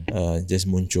 Just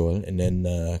muncul, and then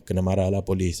kena marah lah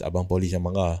polis, abang polis yang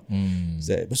marah.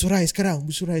 Said, bersurai sekarang.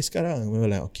 We were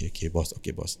like, okay boss.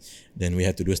 Then we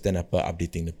had to do stand up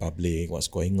updating the public what's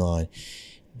going on.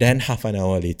 Then half an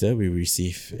hour later, we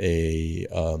received a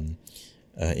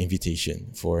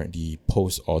invitation for the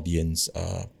post-audience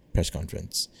press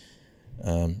conference.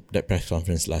 That press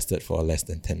conference lasted for less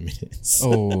than 10 minutes.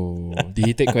 Did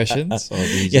he take questions? Or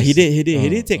did he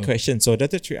did take questions. So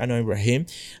Dato' Sri Anwar Ibrahim,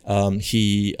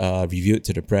 he revealed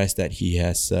to the press that he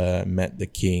has met the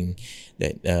king,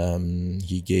 that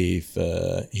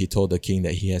he told the king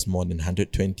that he has more than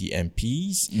 120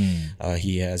 MPs.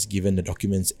 He has given the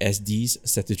documents SDs,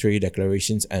 statutory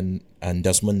declarations and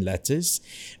endorsement letters,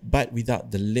 but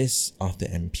without the list of the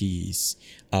MPs.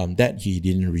 That he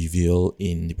didn't reveal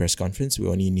in the press conference. We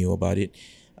only knew about it,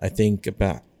 I think,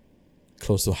 about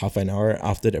close to half an hour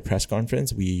after the press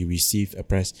conference. We received a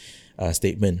press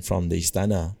statement from the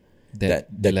Istana that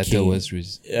the letter king,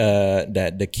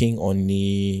 that the king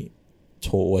only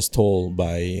was told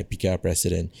by PKR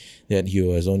president that he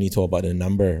was only told about the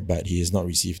number, but he has not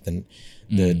received the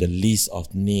list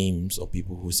of names of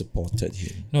people who supported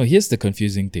him. No, here's the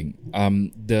confusing thing.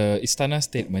 The Istana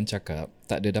statement cakap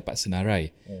tak ada dapat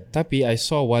senarai. Tapi I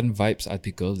saw one Vibes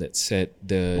article that said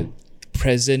the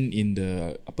present in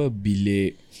the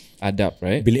bilik adab,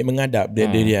 right? Bilik mengadap.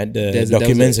 The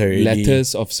documents are already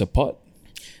letters of support.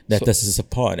 Letters of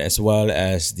support, as well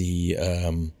as the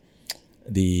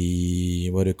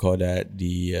what do you call that?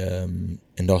 The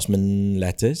endorsement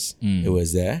letters. It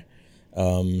was there.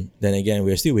 Then again,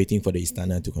 we're still waiting for the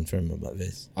Istana to confirm about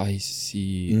this. I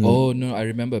see. Oh no, I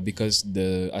remember because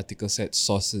the article said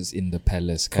sources in the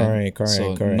palace. Kan? Correct.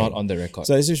 So not on the record.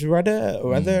 So it's just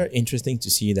rather interesting to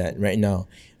see that right now,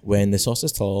 when the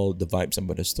sources tell the vibes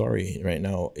about the story, right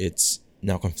now it's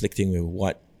now conflicting with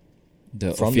what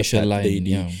the from official the, line.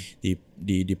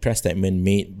 the press statement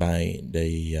made by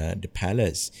the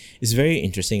palace. It's very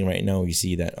interesting right now. We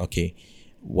see that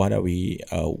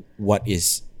what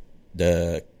is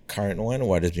the current one,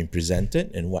 what has been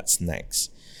presented, and what's next.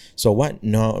 So what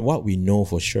we know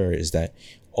for sure is that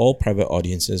all private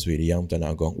audiences with the Yang Pertuan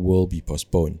Agong will be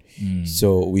postponed.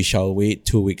 So we shall wait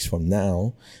 2 weeks from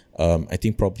now. I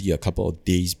think probably a couple of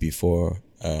days before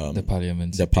the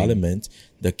parliament.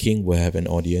 The king will have an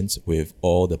audience with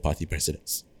all the party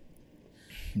presidents.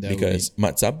 Because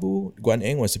Mat Sabu, Guan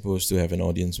Eng was supposed to have an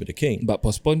audience with the king. But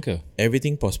postponed ke?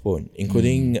 Everything postponed,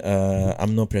 including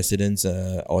UMNO president's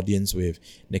audience with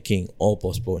the king, all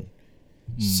postponed.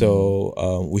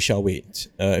 So we shall wait.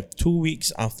 2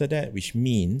 weeks after that, which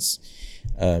means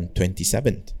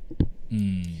 27th.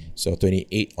 So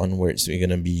 28 onwards, we're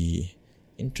going to be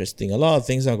interesting. A lot of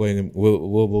things are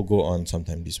will go on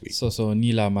sometime this week. So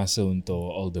ni lah masa untuk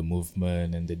all the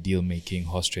movement and the deal making,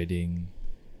 horse trading.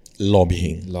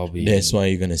 Lobbying. That's why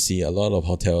you're gonna see a lot of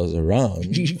hotels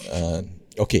around.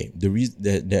 The reason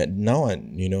that now,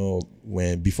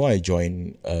 when before I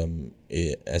joined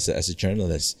as a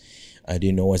journalist, I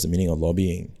didn't know what's the meaning of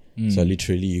lobbying. So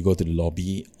literally, you go to the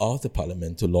lobby of the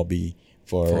parliament to lobby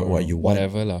for what you want.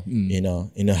 Whatever lah. In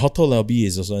a hotel lobby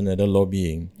is also another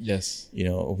lobbying. Yes.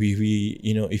 We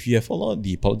if you have followed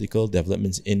the political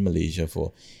developments in Malaysia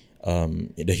for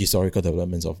the historical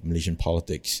developments of Malaysian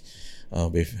politics.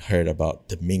 We've heard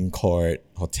about the Ming Court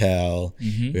Hotel.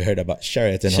 We heard about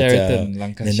Sheraton Hotel.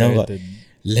 Langkah and now got Sheraton.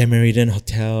 Le Méridien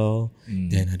Hotel.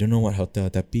 Then I don't know what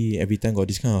hotel, tapi every time got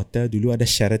this kind of hotel, dulu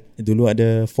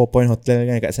ada 4 Point Hotel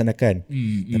kan kat sana kan.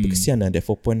 Tapi kesian lah, that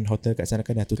 4 Point Hotel kat sana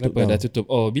kan dah tutup. Kenapa dah tutup?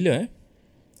 Oh, bila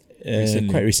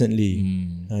Quite recently.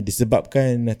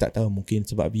 Disebabkan tak tahu, mungkin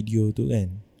sebab video tu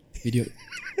kan. Video.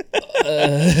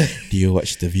 Do you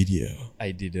watch the video?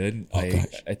 I didn't.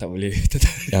 Gosh. I tak boleh.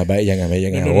 Baik jangan.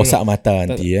 Rosak mata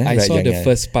nanti I baik saw jangan. the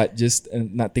first part just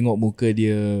nak tengok muka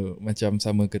dia macam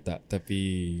sama ke tak, tapi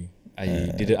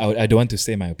I don't want to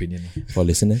say my opinion. For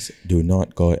listeners, do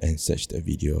not go and search the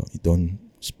video. Don't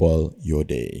spoil your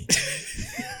day.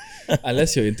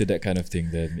 Unless you're into that kind of thing,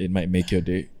 then it might make your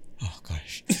day. Oh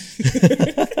gosh.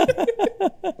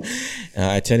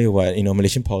 I tell you what,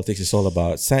 Malaysian politics is all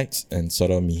about sex and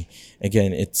sodomy.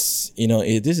 Again, it's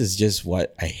this is just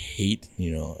what I hate.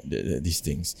 These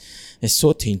things. It's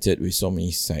so tainted with so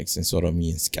many sex and sodomy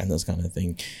and scandals kind of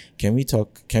thing. Can we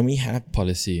have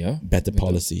Policy, better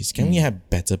policies? Can we have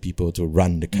better people to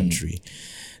run the country?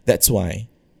 That's why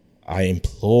I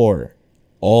implore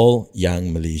all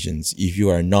young Malaysians, if you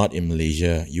are not in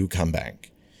Malaysia, you come back.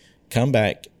 Come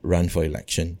back, run for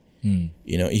election.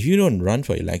 If you don't run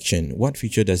for election, what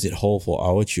future does it hold for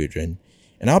our children?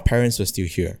 And our parents were still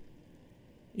here.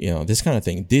 This kind of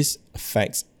thing. This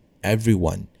affects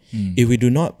everyone. If we do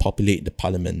not populate the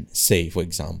parliament, say, for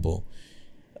example,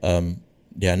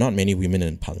 there are not many women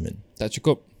in parliament. Tak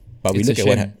cukup. But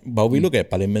we look at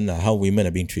parliament, how women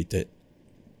are being treated.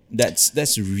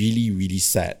 That's really, really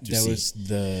sad to see. There was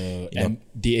the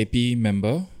DAP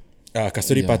member.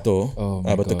 Kasturi Pato,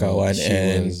 Batu Kawan,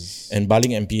 and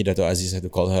Baling MP Dato' Aziz had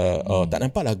to call her. Tak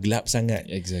nampak lah, gelap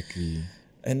sangat. Exactly.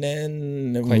 And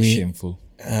then quite shameful.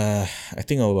 I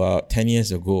think about 10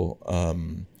 years ago,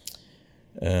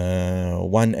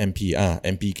 one MP,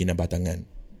 MP Kinabatangan,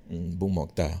 Bung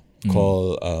Mokhtar,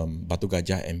 called Batu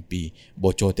Gajah MP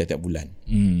bocor tiap-tiap bulan.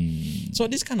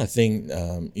 So this kind of thing,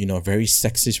 very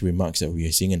sexist remarks that we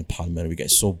are seeing in Parliament, we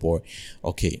get so bored.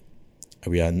 Okay,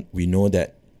 we know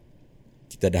that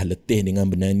kita dah letih dengan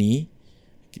benda ni,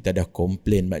 kita dah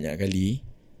komplain banyak kali,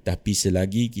 tapi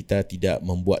selagi kita tidak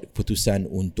membuat keputusan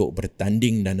untuk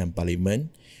bertanding dalam parlimen,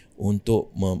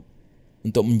 untuk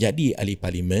menjadi ahli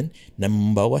parlimen dan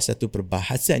membawa satu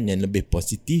perbahasan yang lebih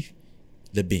positif,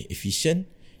 lebih efisien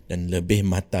dan lebih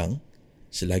matang,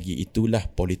 selagi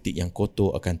itulah politik yang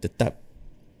kotor akan tetap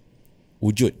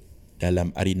wujud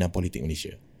dalam arena politik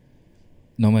Malaysia.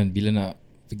 Norman, bila nak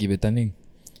pergi bertanding?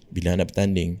 Bila nak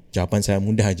bertanding, jawapan saya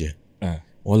mudah aja.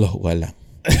 Wallahualam.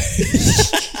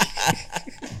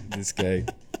 This guy.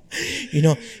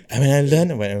 I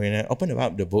learned when I opened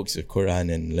up the books of Quran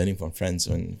and learning from friends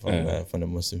from the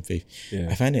Muslim faith,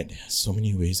 I find that there are so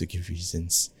many ways to give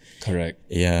reasons. Correct.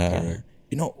 Yeah.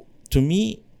 Correct. To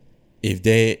me, if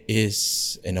there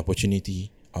is an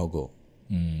opportunity, I'll go.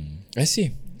 I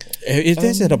see. If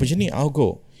there's an opportunity, I'll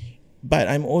go. But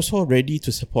I'm also ready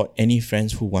to support any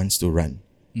friends who wants to run,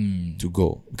 to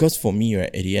go. Because for me, right,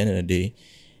 at the end of the day,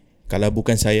 kalau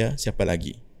bukan saya, siapa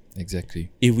lagi? Exactly.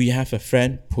 If we have a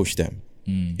friend, push them.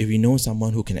 If we know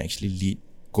someone who can actually lead,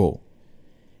 go.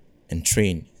 And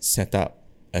train, set up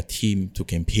a team to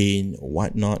campaign,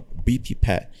 whatnot, be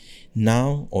prepared.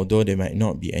 Now, although there might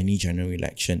not be any general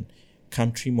election,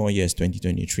 come 3 more years,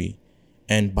 2023.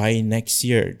 And by next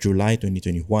year, July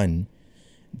 2021,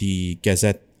 the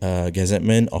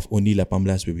gazettement of Undi 18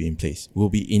 will be in place, will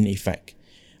be in effect.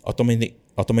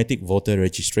 Automatic voter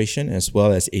registration as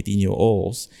well as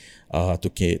 18-year-olds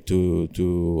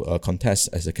to contest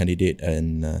as a candidate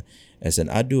and as an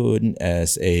adun,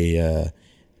 as a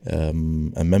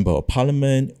member of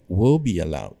parliament will be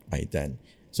allowed by then.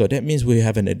 So that means we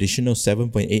have an additional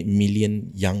 7.8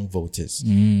 million young voters.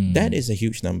 That is a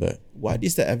huge number. What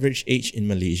is the average age in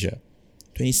Malaysia?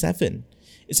 27.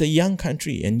 It's a young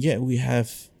country, and yet we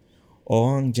have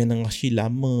orang generasi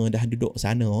lama dah duduk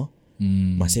sana,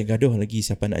 masih gaduh lagi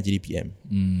siapa nak jadi PM.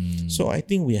 So I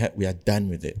think we are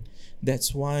done with it.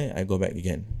 That's why I go back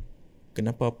again.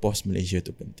 Kenapa POS Malaysia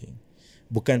tu penting?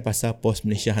 Bukan pasal POS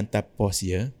Malaysia hantar POS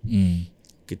ya.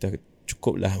 Kita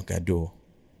cukuplah gaduh.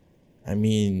 I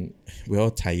mean, we're all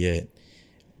tired.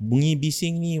 Bunyi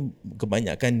bising ni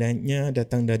kebanyakannya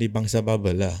datang dari bangsa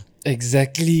bubble lah.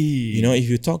 Exactly. You know, if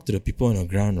you talk to the people on the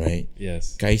ground, right?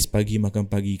 Yes. Kais pagi makan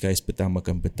pagi, kais petang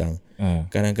makan petang.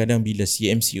 Kadang-kadang bila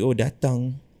CMCO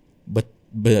datang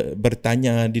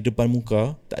bertanya di depan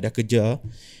muka, tak ada kerja.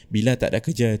 Bila tak ada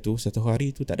kerja tu, satu hari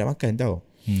tu tak ada makan tau.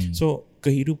 So,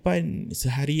 kehidupan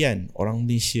seharian orang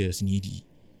Malaysia sendiri,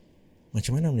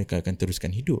 macam mana mereka akan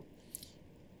teruskan hidup?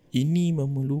 Ini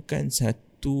memerlukan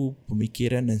satu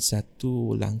pemikiran dan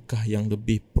satu langkah yang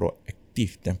lebih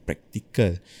proaktif dan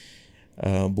praktikal.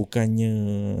 Bukannya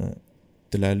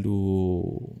terlalu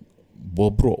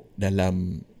bobrok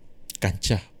dalam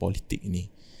kancah politik ini.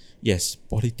 Yes,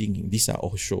 politik, these are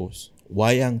all shows.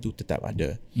 Wayang tu tetap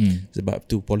ada. Sebab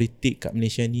tu politik kat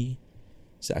Malaysia ni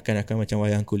seakan-akan macam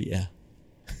wayang kulit lah.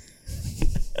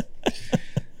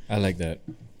 I like that.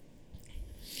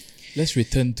 Let's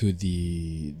return to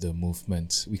the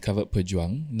movements. We covered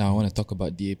Pejuang. Now I want to talk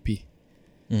about DAP.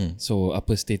 So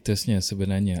apa statusnya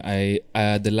sebenarnya?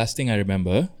 The last thing I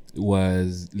remember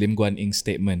was Lim Guan Eng's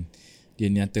statement.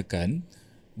 Dia nyatakan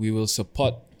we will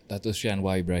support Dato' Sri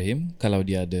Anwar Ibrahim kalau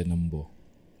dia ada nombor,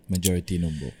 majority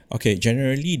nombor. Okay,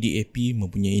 generally DAP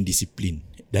mempunyai disiplin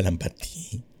dalam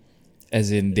parti.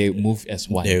 As in they move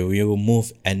as one. They will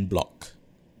move en bloc.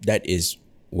 That is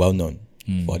well known.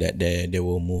 For that they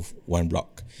will move one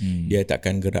block. Dia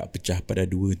takkan gerak pecah pada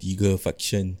 2-3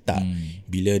 faction. Tak.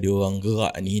 Bila dia orang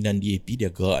gerak ni dan DAP,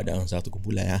 dia gerak dalam satu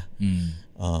kumpulan lah.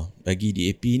 Bagi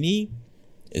DAP ni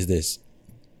is this,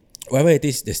 whatever it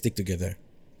is, they stick together.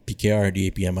 PKR,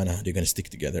 DAP yang mana, they're gonna stick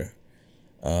together,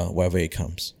 wherever it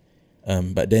comes.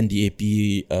 But then DAP,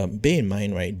 bear in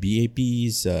mind, right,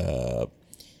 BAP's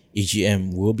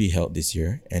AGM will be held this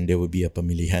year, and there will be a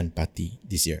pemilihan parti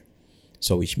this year.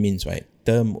 So which means, right,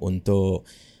 term untuk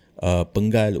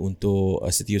penggal untuk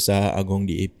Setiausaha Agong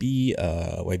DAP,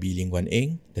 YB Lim Guan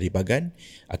Eng dari Bagan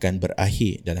akan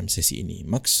berakhir dalam sesi ini.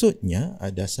 Maksudnya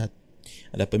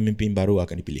ada pemimpin baru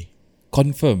akan dipilih.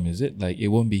 Confirm, is it? Like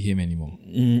it won't be him anymore?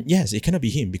 Yes, it cannot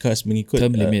be him because mengikut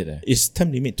term limit. It's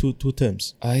term limit two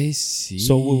terms. I see.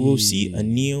 So we will see a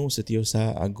new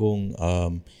Setiausaha Agong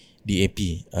DAP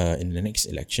in the next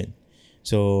election.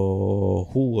 So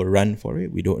who will run for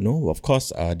it? We don't know. Of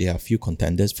course, there are a few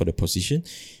contenders for the position.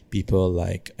 People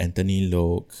like Anthony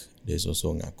Loke. There's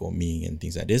also Ngako Ming and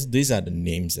things like this. These are the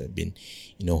names that have been,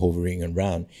 hovering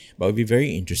around. But it'll be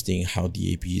very interesting how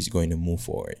DAP is going to move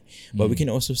forward. But we can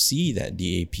also see that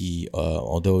DAP,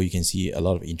 although you can see a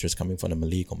lot of interest coming from the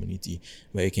Malay community,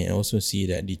 but you can also see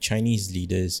that the Chinese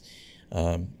leaders,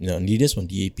 leaders from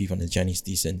DAP from the Chinese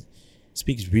descent,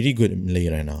 speaks really good in Malay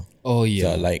right now. Oh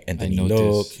yeah. So like Anthony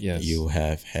Loke, you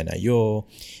have Hannah Yeoh.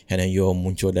 Hannah Yeoh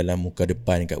muncul dalam muka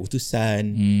depan kat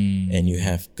utusan. And you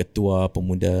have Ketua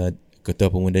Pemuda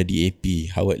DAP,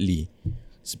 Howard Lee.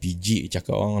 Sebiji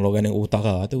cakap orang Logan yang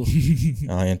utara tu.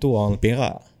 Yang tu orang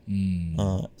Perak.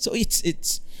 So it's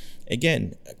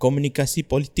again, komunikasi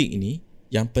politik ini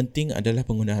yang penting adalah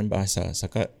penggunaan bahasa.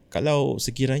 Kalau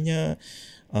sekiranya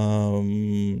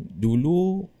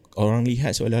dulu orang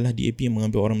lihat seolah-olah DAP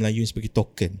mengambil orang Melayu sebagai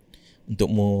token untuk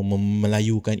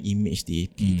memelayukan image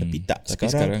DAP, tapi tak.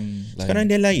 Sekarang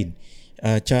dia lain.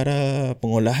 Cara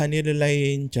pengolahan dia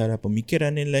lain, cara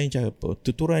pemikiran dia lain, cara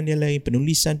tuturan dia lain,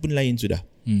 penulisan pun lain sudah.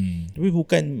 Tapi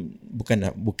bukan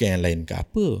yang lain ke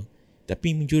apa,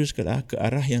 tapi menjurus ke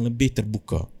arah yang lebih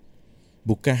terbuka.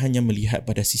 bukan hanya melihat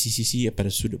pada sisi-sisi pada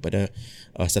sudut pada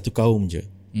satu kaum je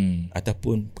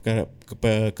ataupun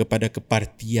kepada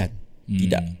kepartian.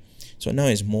 Tidak. So now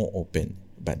it's more open,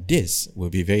 but this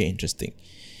will be very interesting.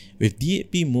 If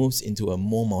DAP moves into a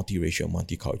more multiracial,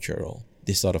 multicultural,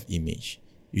 this sort of image,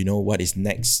 you know what is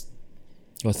next?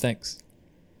 What's next?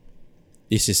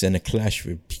 This is in a clash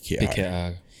with PKR. PKR.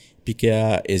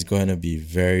 PKR is going to be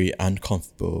very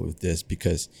uncomfortable with this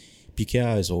because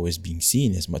PKR is always being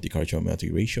seen as multicultural,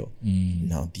 multiracial.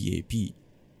 Now DAP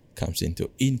comes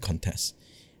in contest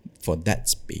for that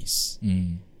space.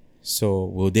 So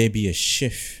will there be a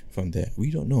shift from there? We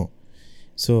don't know.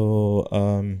 So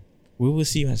we will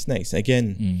see what's next.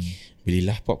 Again,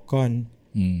 belilah popcorn.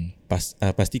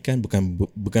 Pastikan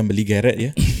bukan beli Garrett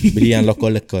ya. Beli yang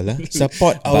local lah.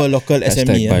 Support our local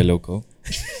SME Buy local.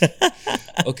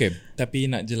 Okay, tapi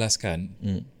nak jelaskan,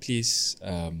 please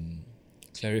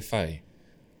clarify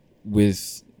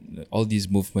with all these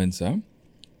movements.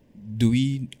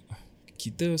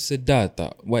 Kita sedar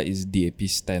tak what is DAP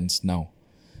stance now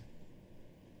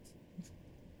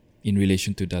in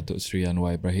relation to Datuk Seri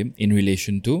Anwar Ibrahim, in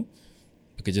relation to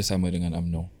bekerjasama dengan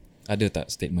UMNO? Ada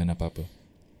tak statement apa-apa?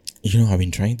 You know, I've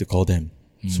been trying to call them.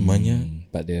 Semuanya,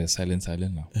 but they're silent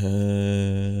lah.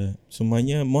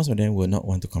 Semuanya, most of them will not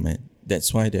want to comment.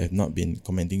 That's why they have not been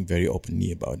commenting very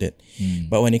openly about it.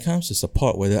 But when it comes to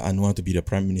support whether Anwar to be the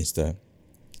Prime Minister,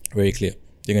 very clear.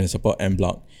 They're going to support en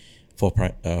bloc for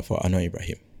Anwar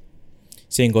Ibrahim.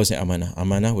 Same goes in Amanah.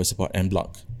 Amanah will support en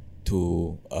bloc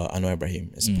to Anwar Ibrahim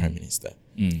as Prime Minister.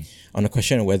 On the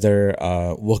question of whether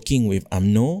working with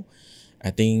UMNO,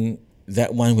 I think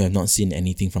that one we have not seen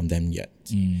anything from them yet.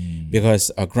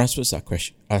 Because our grassroots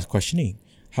are questioning,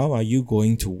 how are you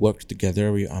going to work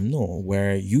together with UMNO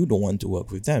where you don't want to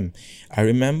work with them? I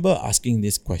remember asking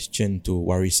this question to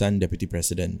Warisan Deputy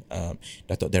President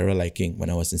Datuk Darrell Liking when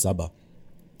I was in Sabah.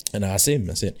 And I asked him,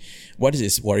 I said, what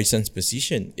is Warisan's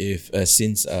position if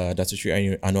since Datuk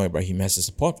Seri Anwar Ibrahim has the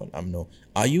support from UMNO,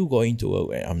 are you going to work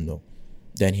with UMNO?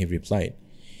 Then he replied,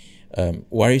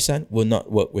 Warisan will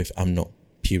not work with UMNO,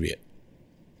 period.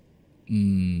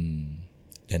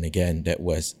 Then again, that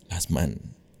was last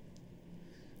month.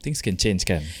 Things can change,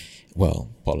 kan?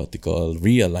 Well, political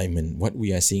realignment. What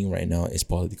we are seeing right now is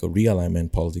political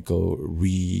realignment,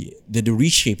 the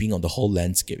reshaping of the whole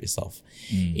landscape itself.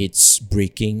 It's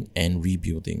breaking and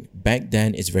rebuilding. Back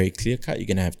then, it's very clear cut. You're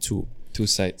gonna have two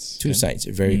sides. Two sides,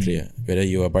 very clear. Whether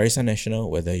you are Barisan Nasional,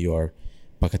 whether you are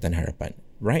Pakatan Harapan.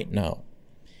 Right now,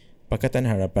 Pakatan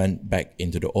Harapan back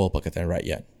into the old Pakatan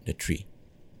Rakyat, the three.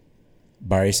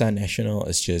 Barisan Nasional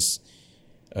is just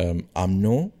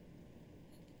UMNO,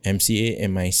 MCA,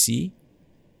 MIC.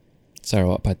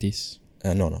 Sarawak Parties.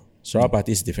 No. Sarawak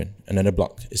Party is different. Another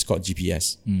block. It's called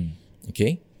GPS.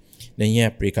 Okay. Then you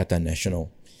have Perikatan Nasional.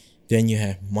 Then you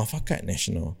have Muafakat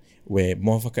Nasional, where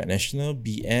Muafakat Nasional,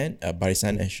 BN,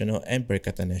 Barisan Nasional and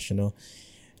Perikatan Nasional,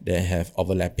 they have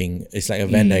overlapping. It's like a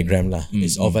Venn diagram lah.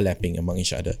 It's overlapping among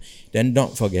each other. Then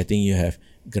not forgetting you have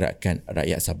Gerakan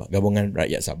Rakyat Sabah, Gabungan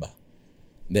Rakyat Sabah.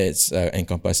 That's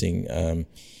encompassing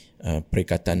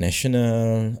Perikatan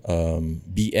Nasional,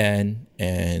 BN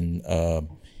and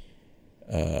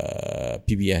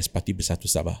PBS, Parti Bersatu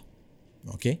Sabah.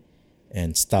 Okay?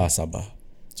 And Star Sabah.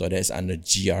 So that's under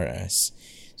GRS.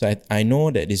 So I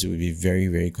know that this will be very,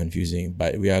 very confusing,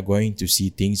 but we are going to see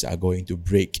things are going to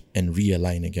break and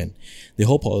realign again. The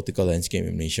whole political landscape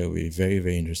in Malaysia will be very,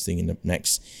 very interesting in the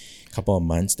next couple of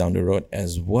months down the road,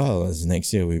 as well as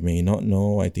next year. We may not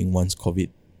know. I think once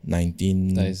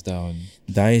COVID-19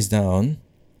 dies down,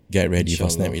 get ready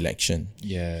for snap election.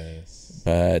 Yes.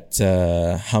 But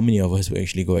how many of us will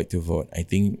actually go out to vote? I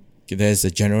think there's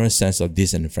a general sense of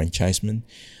disenfranchisement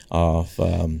of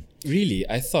really,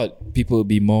 I thought people would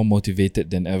be more motivated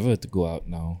than ever to go out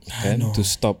now, No. to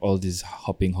stop all this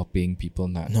hopping people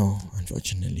not. No,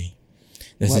 unfortunately.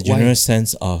 There's a general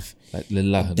sense of like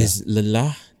lelah. There's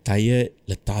lelah, tired,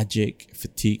 lethargic,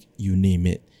 fatigue, you name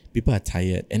it. People are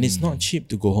tired and it's not cheap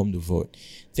to go home to vote.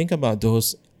 Think about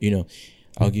those,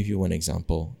 I'll give you one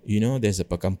example. There's a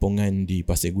perkampungan di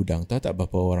Pasir Gudang. Tahu tak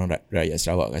berapa orang rakyat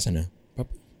Sarawak kat sana?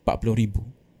 40,000.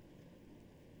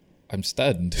 I'm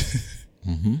stunned.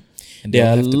 And there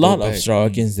are a lot of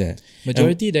Sarawakians there.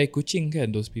 Majority dari Kuching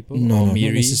kan, those people? No, or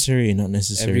Miri? not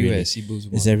necessarily. Everywhere, Sibu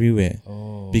semua. It's everywhere.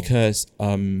 Oh. Because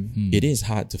it is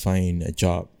hard to find a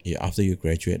job after you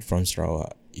graduate from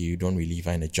Sarawak. You don't really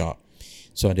find a job.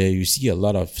 So there you see a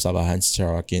lot of Sabahan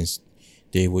Sarawakians.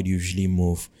 They would usually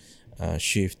move,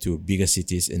 shift to bigger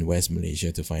cities in West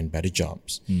Malaysia to find better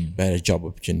jobs, better job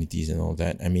opportunities and all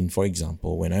that. I mean, for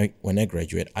example, when I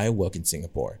graduate, I work in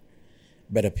Singapore.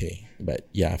 better pay. But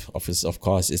yeah, of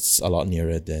course, it's a lot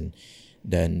nearer than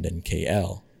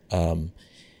KL.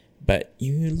 But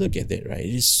you look at it, right?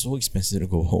 It is so expensive to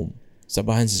go home.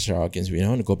 Sabahan Sarawakians, we don't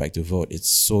want to go back to vote. It's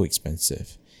so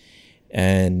expensive,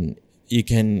 and you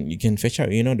can fetch out,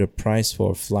 the price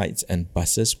for flights and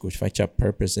buses, which fetch up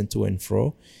per person to and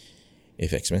fro.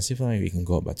 If expensive, we can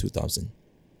go about 2,000.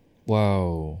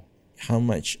 Wow. How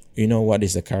much? What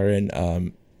is the current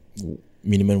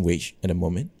minimum wage at the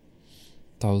moment?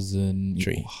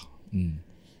 1,003.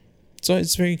 So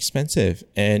it's very expensive,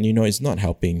 and it's not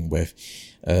helping with.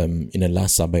 In the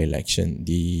last Sabah election,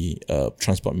 the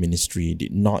Transport Ministry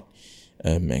did not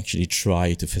actually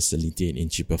try to facilitate in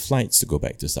cheaper flights to go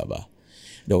back to Sabah.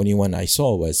 The only one I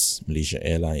saw was Malaysia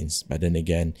Airlines, but then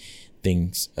again,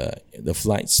 the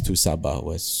flights to Sabah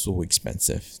was so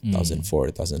expensive.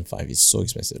 1,004, 1,005 is so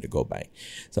expensive to go back.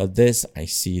 So I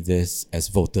see this as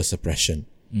voter suppression.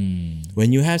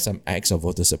 When you have some acts of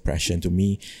voter suppression, to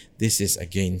me, this is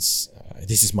against.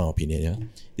 This is my opinion. Yeah,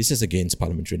 this is against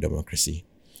parliamentary democracy.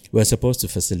 We're supposed to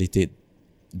facilitate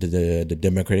the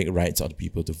democratic rights of the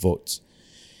people to vote,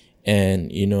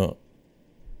 and in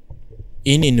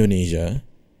Indonesia,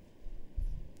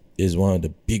 is one of the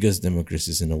biggest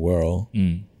democracies in the world.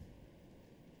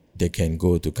 They can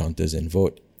go to counters and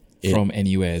vote from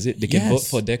anywhere. Is it? They can vote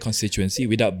for their constituency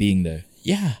without being there.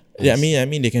 Yeah. I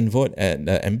mean, they can vote at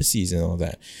the embassies and all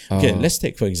that. Okay, let's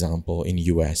take for example in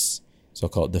US,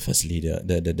 so-called the first leader,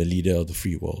 the leader of the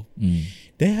free world.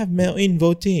 They have mail-in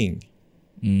voting.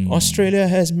 Australia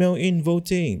has mail-in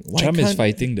voting. Trump is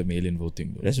fighting the mail-in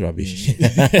voting, though. That's rubbish.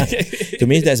 To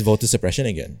me, that's voter suppression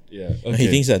again. Yeah, okay. He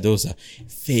thinks that those are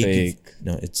fake.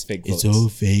 No, it's fake. It's all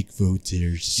fake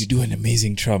voters. You do an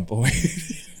amazing Trump. Oh.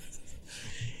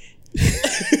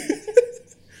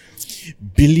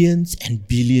 Billions and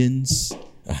billions.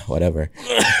 Whatever.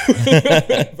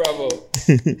 Bravo.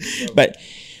 But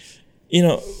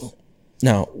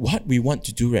now what we want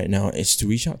to do right now is to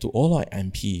reach out to all our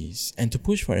MPs and to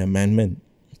push for an amendment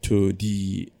to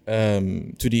the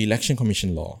Election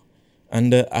Commission law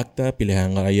under Akta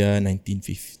Pilihan Raya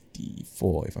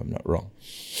 1954, if I'm not wrong.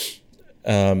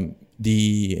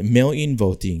 The mail-in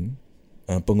voting,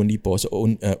 pengundi pos,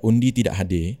 undi tidak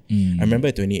hadir. I remember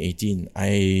in 2018,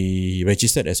 I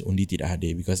registered as undi tidak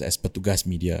hadir because as petugas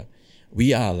media,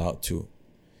 we are allowed to.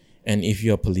 And if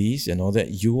you're police and all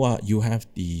that, you have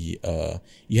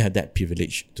that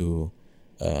privilege to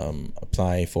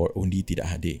apply for undi tidak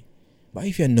hadir. But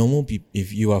if you're normal people,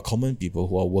 if you are common people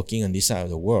who are working on this side of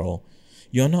the world,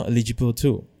 you're not eligible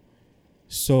too.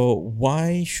 So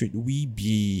why should we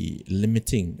be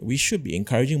limiting? We should be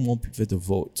encouraging more people to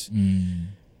vote.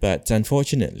 But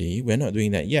unfortunately, we're not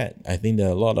doing that yet. I think there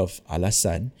are a lot of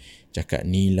alasan, cakap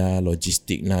ni lah,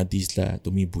 logistic lah, this lah,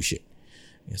 to me bullshit.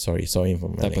 Sorry for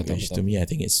my language. To me, I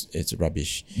think it's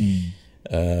rubbish.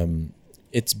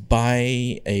 It's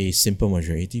by a simple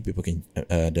majority. People can,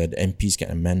 the MPs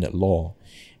can amend that law,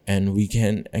 and we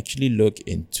can actually look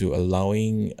into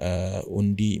allowing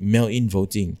mail-in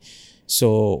voting.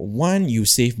 So one, you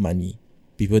save money.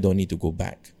 People don't need to go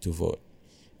back to vote.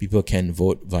 People can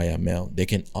vote via mail. They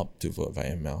can opt to vote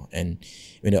via mail, and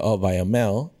when they opt via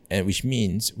mail, and which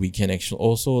means we can actually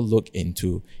also look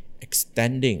into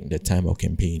extending the time of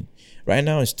campaign. Right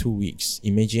now it's 2 weeks.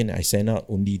 Imagine I send out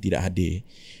undi tidak hadir.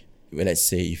 Well, let's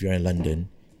say if you're in London,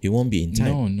 it won't be in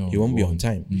time. No, it won't be on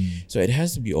time. So it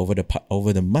has to be over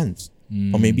the month,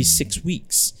 or maybe 6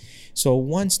 weeks. So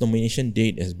once nomination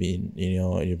date has been,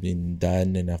 you've been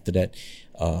done, and after that,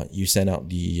 you send out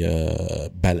the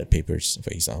ballot papers,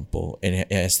 for example, and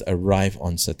it has to arrive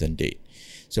on certain date.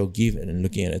 So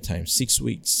looking at the time, 6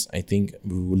 weeks. I think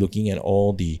we were looking at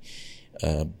all the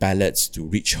ballots to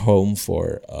reach home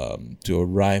to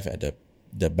arrive at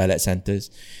the ballot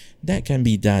centers. That can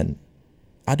be done.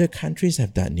 Other countries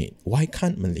have done it. Why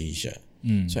can't Malaysia?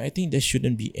 So I think there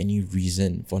shouldn't be any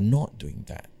reason for not doing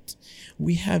that.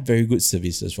 We have very good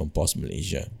services from Pos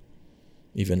Malaysia,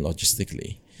 even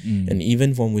logistically. And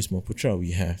even from Wisma Putra,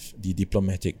 we have the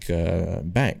diplomatic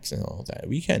bags and all that.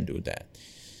 We can do that.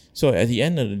 So at the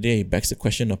end of the day, it begs the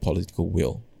question of political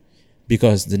will.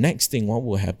 Because the next thing, what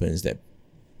will happen is that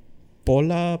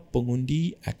pola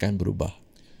pengundi akan berubah.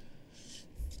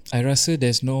 I rasa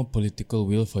there's no political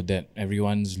will for that.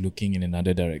 Everyone's looking in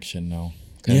another direction now.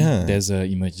 Yeah. There's an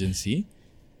emergency,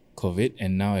 COVID,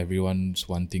 and now everyone's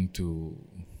wanting to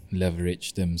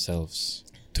leverage themselves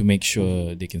to make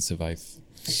sure they can survive.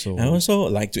 So I also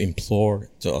like to implore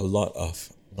to a lot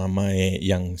of ramai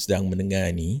yang sedang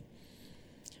mendengar ni,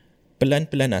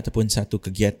 pelan-pelan ataupun satu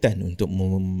kegiatan untuk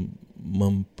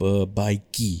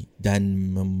memperbaiki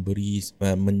dan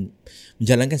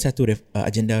menjalankan satu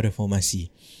agenda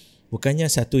reformasi. Bukannya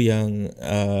satu yang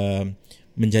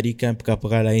menjadikan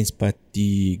perkara-perkara lain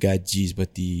seperti gaji,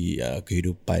 seperti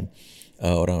kehidupan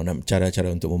orang, cara-cara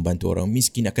untuk membantu orang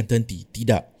miskin akan terhenti.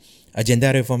 Tidak.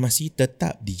 Agenda reformasi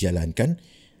tetap dijalankan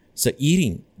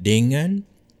seiring dengan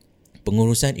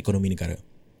pengurusan ekonomi negara.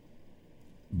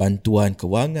 Bantuan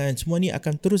kewangan, semua ni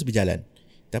akan terus berjalan.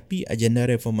 Tapi agenda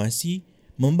reformasi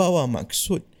membawa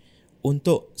maksud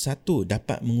untuk satu,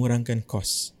 dapat mengurangkan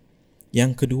kos.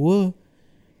 Yang kedua,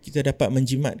 kita dapat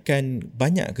menjimatkan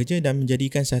banyak kerja dan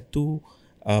menjadikan satu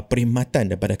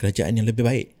perkhidmatan daripada kerajaan yang lebih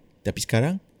baik. Tapi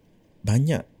sekarang,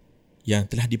 banyak yang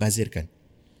telah dibazirkan.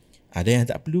 Ada yang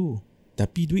tak perlu,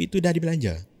 tapi duit itu dah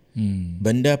dibelanja.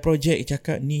 Benda projek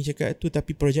cakap ni, cakap tu,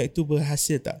 tapi projek tu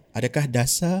berhasil tak? Adakah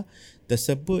dasar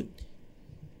tersebut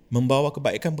membawa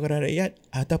kebaikan kepada rakyat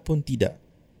ataupun tidak?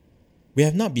 We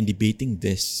have not been debating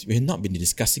this. We have not been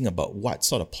discussing about what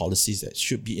sort of policies that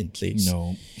should be in place.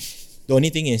 No. The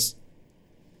only thing is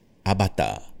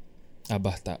Abata.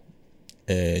 Abata.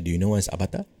 Do you know what is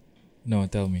Abata? No,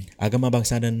 tell me. Agama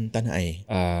bangsa dan tanah air.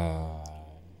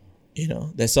 You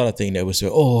know, that sort of thing that was,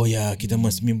 oh yeah, kita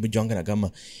mesti memperjuangkan agama.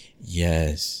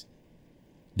 Yes.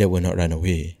 That will not run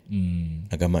away.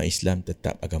 Agama Islam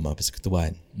tetap agama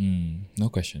persekutuan.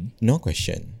 No question. No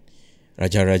question.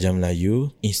 Raja-raja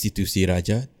Melayu, institusi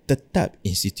raja tetap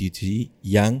institusi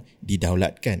yang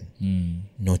didaulatkan.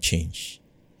 No change.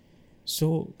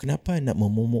 So, kenapa nak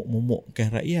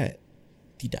memomok-momokkan rakyat?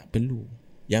 Tidak perlu.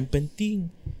 Yang penting,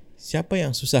 siapa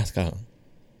yang susah sekarang?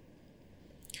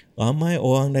 Ramai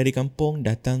orang dari kampung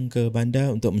datang ke bandar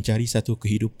untuk mencari satu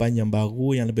kehidupan yang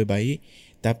baru, yang lebih baik,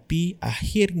 tapi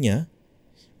akhirnya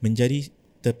menjadi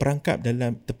terperangkap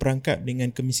dengan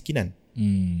kemiskinan.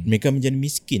 Mereka menjadi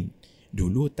miskin.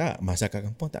 Dulu tak,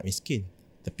 masyarakat kampung tak miskin.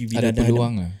 Tapi bila ada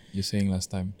peluang lah, you're saying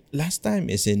last time. Last time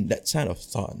is in that side of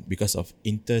thought because of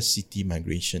intercity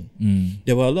migration.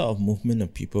 There were a lot of movement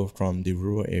of people from the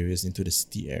rural areas into the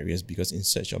city areas because in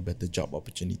search of better job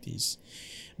opportunities.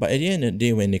 But at the end of the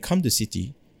day, when they come to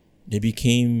city, they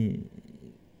became,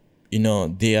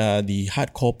 they are the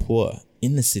hardcore poor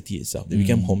in the city itself. They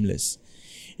became homeless.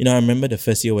 I remember the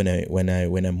first year when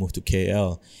I moved to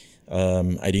KL,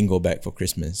 I didn't go back for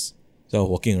Christmas. So I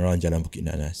was walking around Jalan Bukit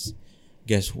Nanas.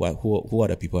 Guess what? Who are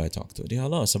the people I talked to? There are a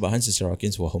lot of Sabahan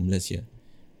Sarawakins who are homeless here.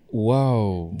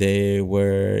 Wow. They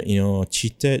were,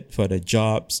 cheated for the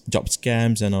job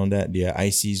scams and all that. Their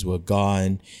ICs were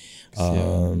gone.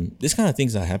 This kind of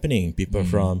things are happening. People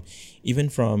even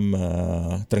from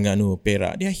Terengganu,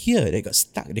 Perak, they are here. They got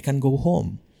stuck. They can't go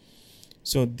home.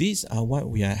 So these are what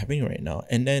we are having right now.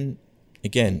 And then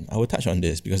again, I will touch on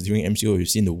this because during MCO we've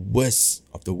seen the worst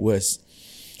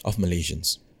of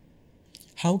Malaysians.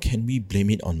 How can we blame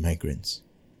it on migrants?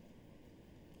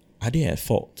 Are they at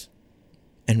fault?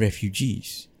 And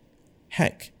refugees?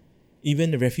 Heck,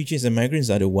 even the refugees and migrants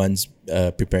are the ones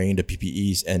preparing the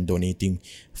PPEs and donating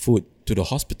food to the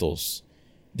hospitals.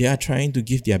 They are trying to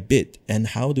give their bit.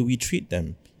 And how do we treat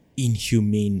them?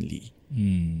 Inhumanely.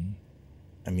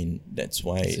 I mean, that's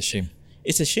why... It's a shame.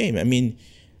 It's a shame. I mean,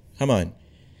 come on.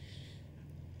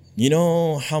 You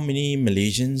know how many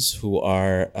Malaysians who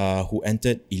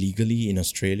entered illegally in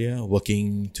Australia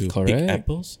working to pick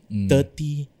apples?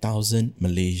 30,000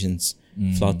 Malaysians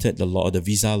flouted the law, the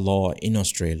visa law in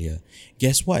Australia.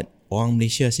 Guess what? Orang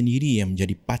Malaysia sendiri yang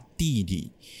menjadi parti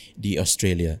di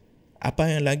Australia.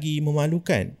 Apa yang lagi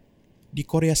memalukan? Di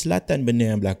Korea Selatan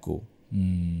benda yang berlaku.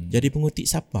 Jadi pengutik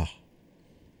sampah.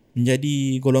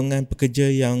 Menjadi golongan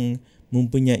pekerja yang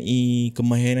mempunyai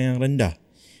kemahiran yang rendah.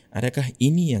 Adakah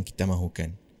ini yang kita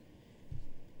mahukan?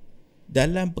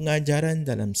 Dalam pengajaran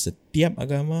dalam setiap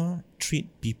agama, treat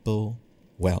people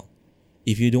well.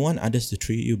 If you don't want others to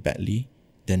treat you badly,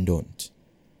 then don't.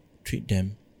 Treat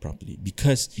them properly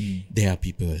because they are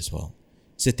people as well.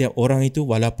 Setiap orang itu,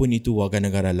 walaupun itu warga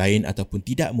negara lain ataupun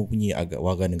tidak mempunyai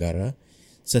warga negara,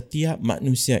 setiap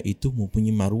manusia itu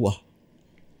mempunyai maruah.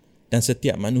 Dan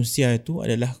setiap manusia itu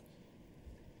adalah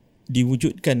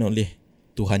diwujudkan oleh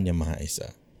Tuhan Yang Maha Esa.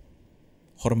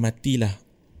 Hormatilah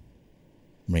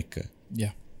mereka.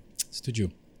 Yeah,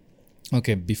 setuju.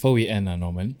 Okay, before we end,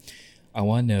 Norman, I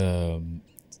want to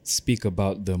speak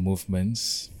about the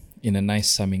movements in a nice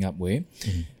summing up way.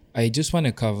 I just want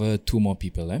to cover two more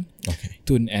people. Okay.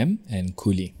 Tun M and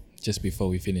Kuli, just before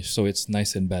we finish. So it's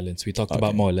nice and balanced. We talked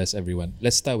about more or less everyone.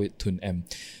 Let's start with Tun M.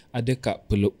 Ada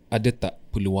tak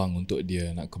peluang untuk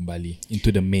dia nak kembali into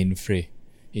the main fray,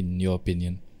 in your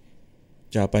opinion?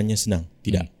 Jawapannya senang.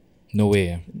 Tidak. No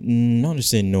way. Not to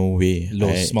say no way.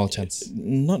 Small chance.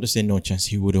 Not to say no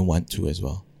chance. He wouldn't want to as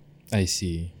well. I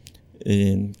see.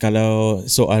 Kalau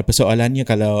persoalannya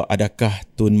kalau adakah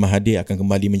Tun Mahathir akan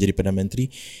kembali menjadi Perdana Menteri,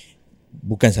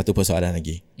 bukan satu persoalan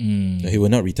lagi. So he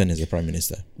will not return as a Prime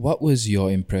Minister. What was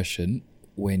your impression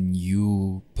when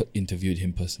you interviewed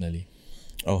him personally?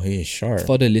 Oh, he is sharp.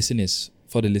 For the listeners,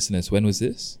 when was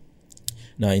this?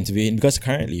 Now, interviewing, because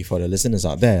currently, for the listeners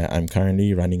out there, I'm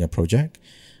currently running a project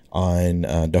on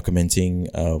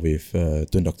documenting with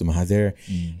Tun Dr. Mahathir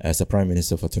as the Prime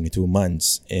Minister for 22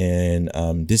 months. And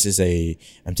this is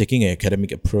I'm taking an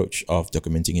academic approach of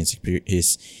documenting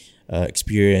his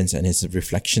experience and his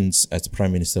reflections as the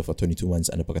Prime Minister for 22 months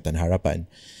under Pakatan Harapan.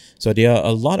 So there are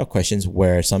a lot of questions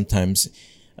where sometimes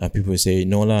people say,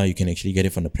 no lah, you can actually get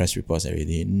it from the press reports every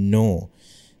day. No.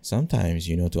 Sometimes,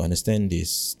 to understand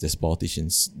these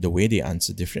politicians, the way they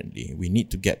answer differently, we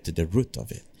need to get to the root of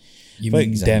it. You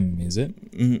mean them, is it?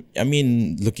 I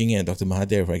mean, looking at Dr.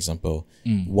 Mahathir, for example,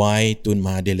 why Tun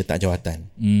Mahathir letak jawatan?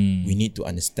 We need to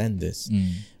understand this.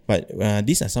 But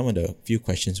these are some of the few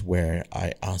questions where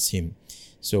I asked him,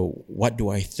 so what do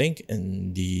I think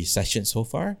in the session so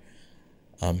far?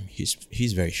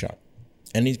 He's very sharp.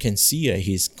 And you can see that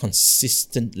he's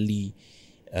consistently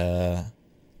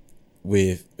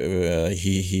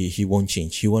he won't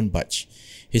change, he won't budge.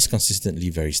 He's consistently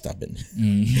very stubborn.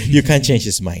 You can't change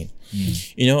his mind.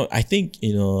 I think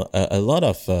a lot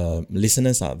of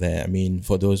listeners out there, I mean,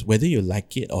 for those, whether you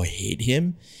like it or hate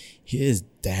him, he is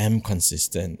damn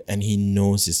consistent and he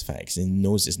knows his facts, he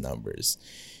knows his numbers.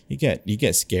 You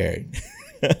get scared.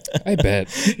 I bet.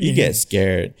 You get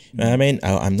scared. I mean,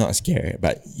 I'm not scared,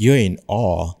 but you're in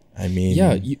awe. I mean,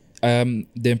 yeah.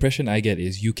 The impression I get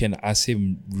is you can ask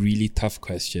him really tough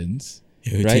questions,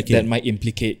 right? That might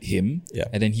implicate him,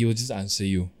 and then he will just answer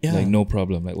you, like no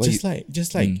problem. Like let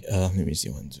me see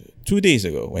 2 days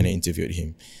ago when I interviewed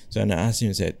him. So and I asked him,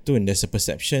 I said, Tun, there's a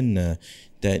perception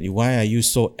that why are you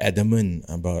so adamant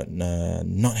about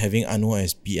not having Anwar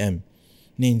as PM?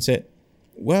 And he said,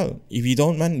 well, if you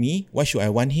don't want me, why should I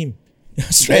want him?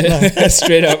 Straight up.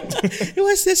 It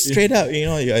was just straight up.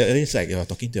 It's like you're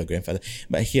talking to your grandfather.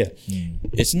 But here,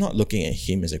 it's not looking at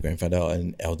him as a grandfather or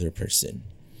an elder person.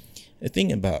 The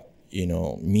thing about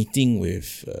meeting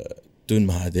with Tun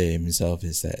Mahathir himself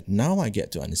is that now I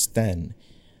get to understand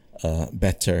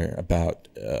better about,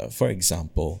 for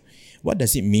example, what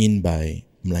does it mean by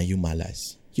Melayu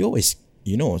malas? He always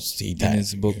see that in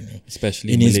his book,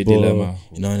 especially in Malay his book, Dilemma.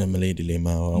 The Malay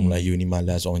Dilemma, orang Melayu ni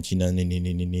malas, orang Cina ni,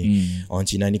 orang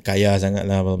Cina ni kaya sangat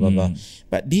lah, blah blah blah.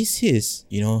 But this is,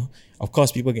 of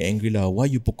course people get angry lah, why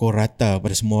you pukul rata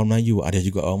pada semua orang Melayu? Ada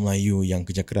juga orang Melayu yang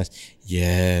kerja keras.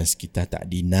 Yes, kita tak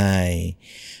deny,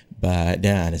 but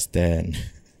then I understand.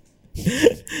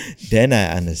 Then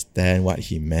I understand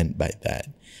what he meant by that,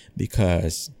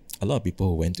 because a lot of people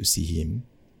who went to see him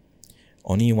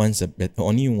only want something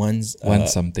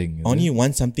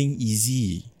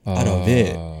easy out of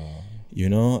it.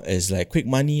 It's like quick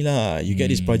money lah. You get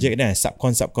this project, then I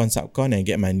subcon and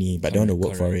get money, but don't want to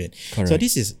work for it. Correct. So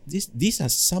these are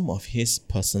some of his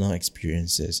personal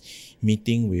experiences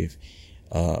meeting with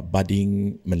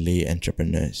budding Malay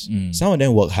entrepreneurs. Some of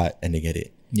them work hard and they get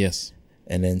it. Yes.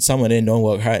 And then some of them don't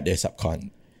work hard, they're subcon.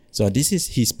 So this is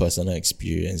his personal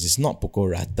experience. It's not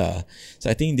pukul rata. So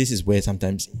I think this is where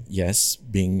sometimes, yes,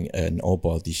 being an old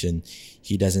politician,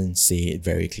 he doesn't say it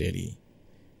very clearly.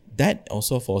 That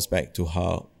also falls back to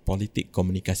how politik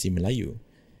komunikasi Melayu.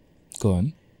 Go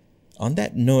on. On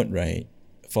that note, right,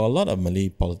 for a lot of Malay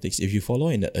politics, if you follow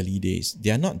in the early days,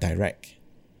 they are not direct.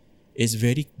 It's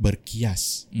very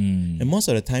berkias. And most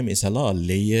of the time, it's a lot of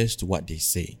layers to what they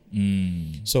say.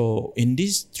 So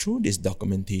through this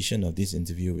documentation of this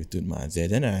interview with Tun Mahathir,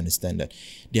 then I understand that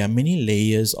there are many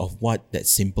layers of what that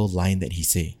simple line that he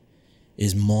say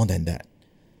is more than that.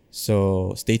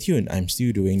 So stay tuned. I'm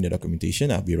still doing the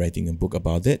documentation. I'll be writing a book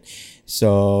about it.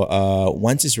 So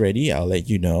once it's ready, I'll let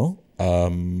you know.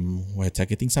 We're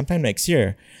targeting sometime next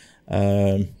year.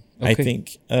 I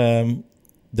think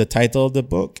the title of the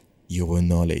book, you will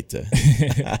know later.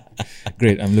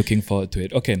 Great, I'm looking forward to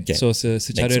it. Okay. So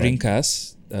secara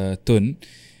ringkas, Tun,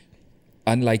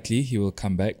 unlikely he will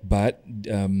come back, but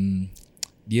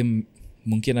dia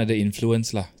mungkin ada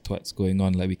influence lah to what's going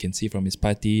on. Like we can see from his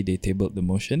party, they tabled the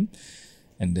motion,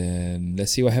 and then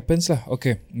let's see what happens lah.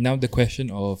 Okay, now the question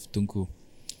of Tunku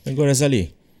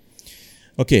Razali.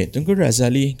 Okay, Tunku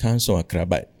Razali comes from a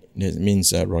kerabat. That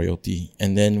means royalty.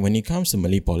 And then when it comes to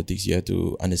Malay politics, you have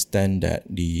to understand that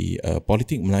the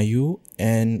politik Melayu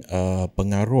and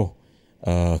pengaruh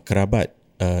kerabat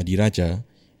diraja,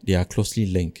 they are closely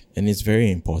linked, and it's very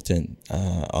important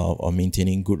of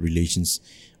maintaining good relations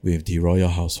with the royal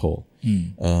household.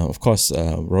 Of course,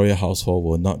 royal household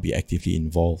will not be actively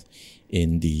involved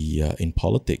in the in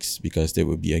politics because they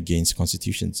would be against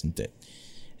constitutions and that.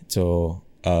 So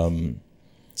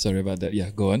Sorry about that.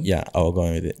 Yeah, go on. yeah, I'll go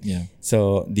on with it. Yeah.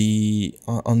 So the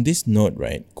on this note,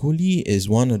 right, Cooley is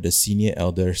one of the senior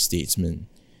elder statesmen.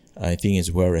 I think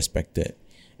is well respected.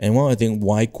 And one of the things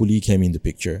why Cooley came in the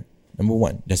picture. Number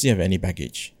one, does he have any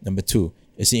baggage? Number two,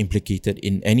 is he implicated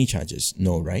in any charges?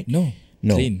 No, right? No.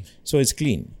 No. Clean. So it's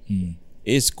clean.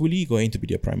 Is Cooley going to be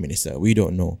the prime minister? We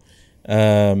don't know.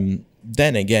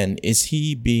 Then again, is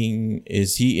he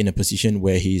in a position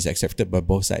where he is accepted by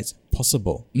both sides?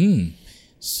 Possible.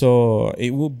 So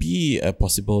it will be a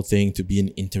possible thing to be an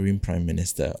interim prime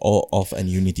minister or of a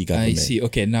unity government. I see.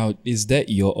 Okay, now is that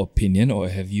your opinion, or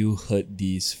have you heard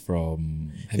these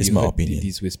from? It's my opinion.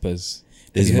 These whispers.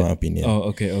 This Have is you my heard- opinion. Oh,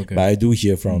 okay. But I do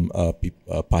hear from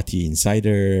party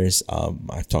insiders.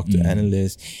 I've talked to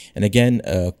analysts, and again,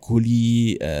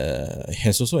 Cooley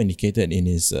has also indicated in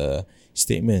his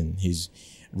statement he's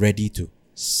ready to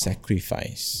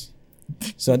sacrifice.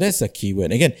 So that's a key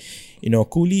word. Again,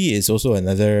 Cooley is also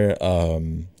another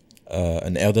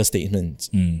an elder statement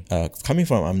coming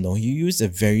from UMNO. He used a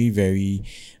very, very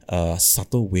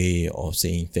subtle way of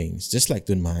saying things, just like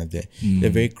Tun Mahathir. They're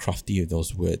very crafty with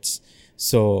those words.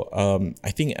 So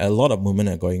I think a lot of movement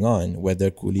are going on, whether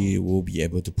Cooley will be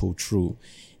able to pull through.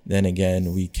 Then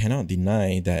again, we cannot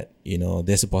deny that,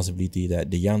 there's a possibility that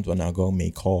the Yang Tuan Agong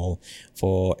may call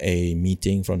for a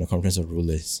meeting from the Conference of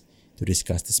Rulers to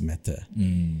discuss this matter.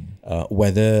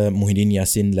 Whether Muhyiddin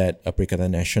Yassin-led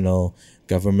Perikatan Nasional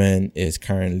government is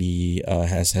currently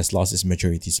has lost its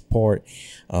majority support,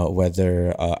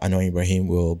 whether Anwar Ibrahim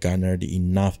will garner the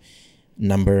enough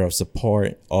number of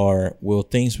support, or will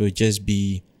things just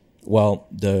be,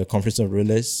 the Conference of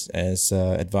Rulers as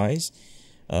advised,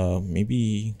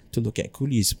 maybe to look at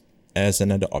Cooley's as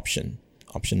another option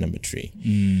number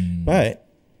 3. But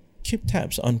keep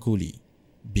tabs on Cooley,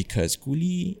 because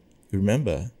Cooley,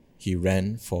 remember, he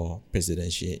ran for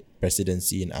presidency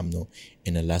in UMNO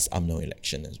in the last UMNO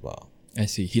election as well. I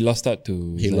see. He lost out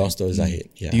to. He lost to Zahid.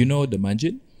 Yeah. Do you know the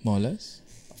margin, more or less?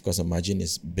 Of course, the margin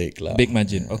is big lah. Big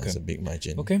margin. Okay. It's a big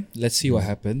margin. Okay, let's see what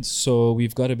happens. So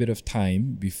we've got a bit of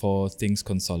time before things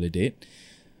consolidate.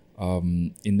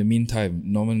 In the meantime,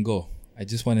 Norman Goh, I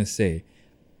just want to say,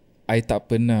 I tak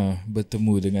pernah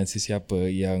bertemu dengan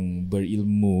sesiapa yang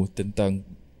berilmu tentang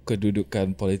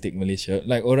kedudukan politik Malaysia.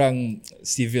 Like orang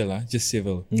civil lah, just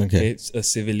civil. Okay. It's a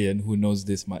civilian who knows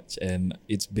this much, and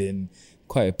it's been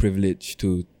quite a privilege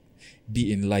to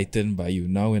be enlightened by you.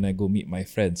 Now when I go meet my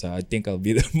friends, I think I'll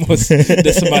be the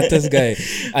smartest guy,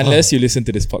 unless you listen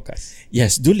to this podcast.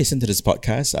 Yes, do listen to this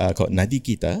podcast called Nadi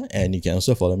Kita, and you can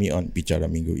also follow me on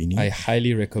Bicara Minggu Ini. I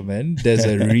highly recommend. There's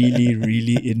a really,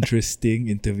 really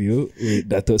interesting interview with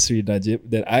Datuk Sri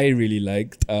Najib that I really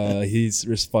liked. His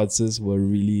responses were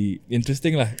really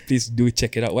interesting lah. Please do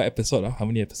check it out. What episode? How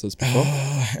many episodes before?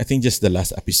 I think just the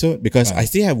last episode, because I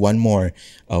still have one more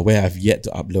where I've yet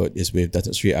to upload, is with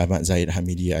Datuk Sri Ahmad Zahid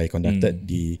Hamidi. I conducted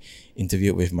the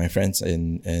interview with my friends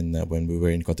and when we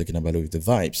were in Kota Kinabalu with the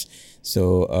Vibes.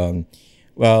 So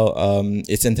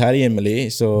it's entirely in Malay,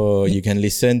 so you can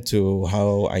listen to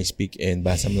how I speak in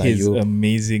Bahasa His Melayu.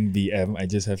 amazing BM, I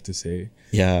just have to say.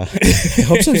 Yeah. I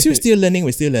hope so. We're still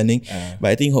learning. But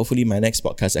I think hopefully my next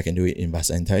podcast I can do it in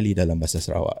Bahasa entirely dalam Bahasa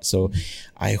Sarawak. So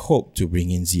I hope to bring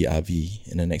in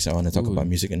ZRV in the next. I want to talk about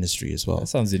music industry as well.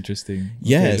 That sounds interesting.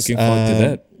 Yes. Okay, looking forward to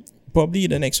that. Probably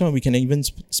the next one we can even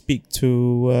speak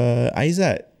to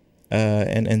Aizat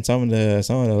and some of the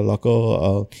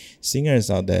local singers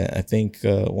out there. I think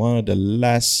one of the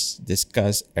last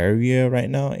discussed area right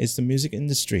now is the music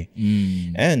industry.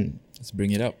 And let's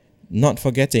bring it up. Not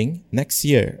forgetting, next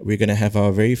year we're gonna have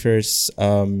our very first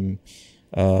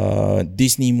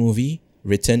Disney movie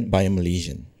written by a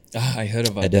Malaysian. I heard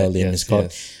about Adele that. Lim. Yes, It's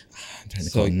called yes. I'm trying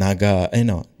to call it Naga.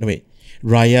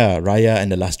 Raya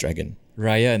and the Last Dragon.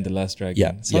 Raya and the Last Dragon.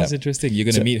 Yeah, Sounds yeah. interesting. You're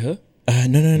gonna meet her?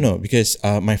 No. Because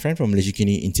my friend from Malaysia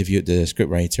Kini interviewed the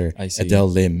scriptwriter Adele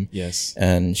Lim. Yes.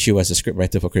 And she was a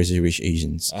scriptwriter for Crazy Rich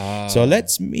Asians. So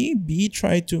let's maybe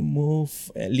try to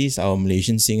move at least our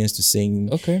Malaysian singers to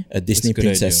sing a Disney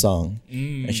princess song.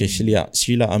 Actually,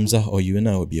 Sheila Amzah or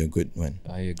Yuna would be a good one.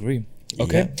 I agree.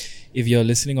 Okay. Yeah. If you're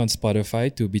listening on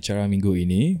Spotify to Bicara Minggu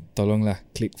Ini, tolonglah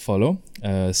click follow.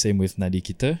 Same with Nadi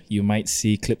Kita. You might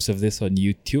see clips of this on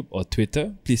YouTube or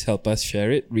Twitter. Please help us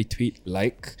share it, retweet,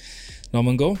 like.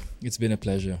 Norman Goh, it's been a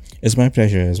pleasure. It's my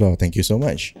pleasure as well. Thank you so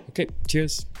much. Okay,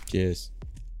 cheers. Cheers.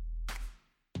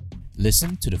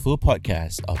 Listen to the full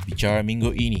podcast of Bicara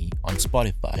Minggu Ini on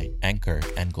Spotify, Anchor,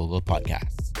 and Google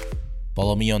Podcasts.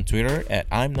 Follow me on Twitter at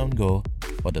I'm Norman Goh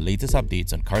for the latest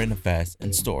updates on current affairs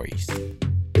and stories.